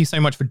Deepa, thank you so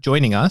much for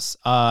joining us,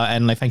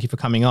 and thank you for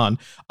coming on.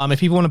 If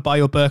people want to buy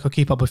your book or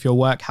keep up with your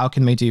work, how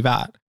can they do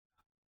that?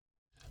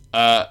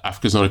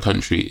 Africa's Not a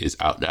Country is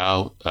out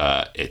now.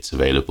 It's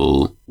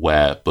available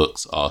where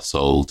books are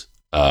sold,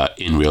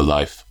 in real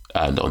life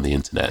and on the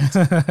internet.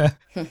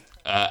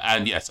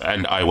 And yes,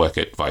 and I work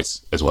at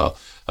Vice as well.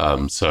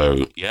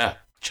 So yeah,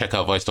 check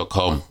out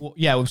Vice.com.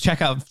 We'll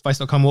check out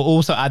Vice.com. We'll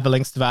also add the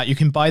links to that. You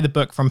can buy the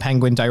book from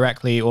Penguin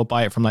directly or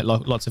buy it from like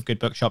lots of good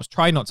bookshops.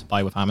 Try not to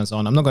buy with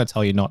Amazon. I'm not going to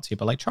tell you not to,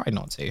 but like try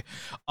not to.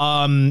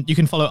 You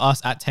can follow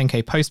us at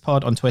 10K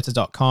Postpod on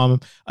Twitter.com.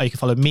 You can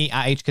follow me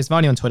at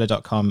HKisvani on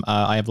Twitter.com.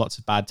 I have lots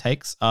of bad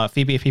takes.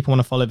 Phoebe, if people want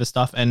to follow the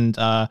stuff and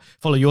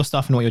follow your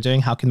stuff and what you're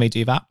doing, how can they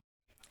do that?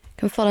 You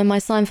can follow my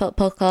Seinfeld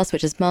podcast,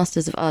 which is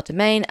Masters of Our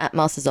Domain, at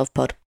Masters of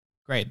Pod.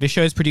 Great. This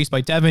show is produced by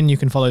Devon. You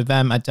can follow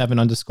them at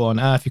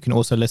Devon_on_Earth. You can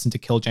also listen to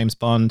Kill James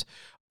Bond,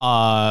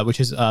 which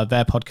is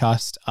their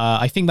podcast.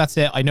 I think that's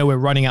it. I know we're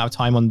running out of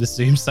time on this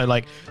Zoom, so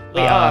like we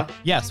are.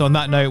 Yeah. So on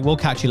that note, we'll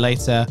catch you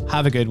later.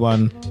 Have a good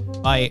one.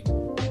 Bye.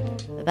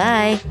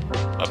 Bye.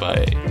 Bye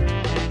bye.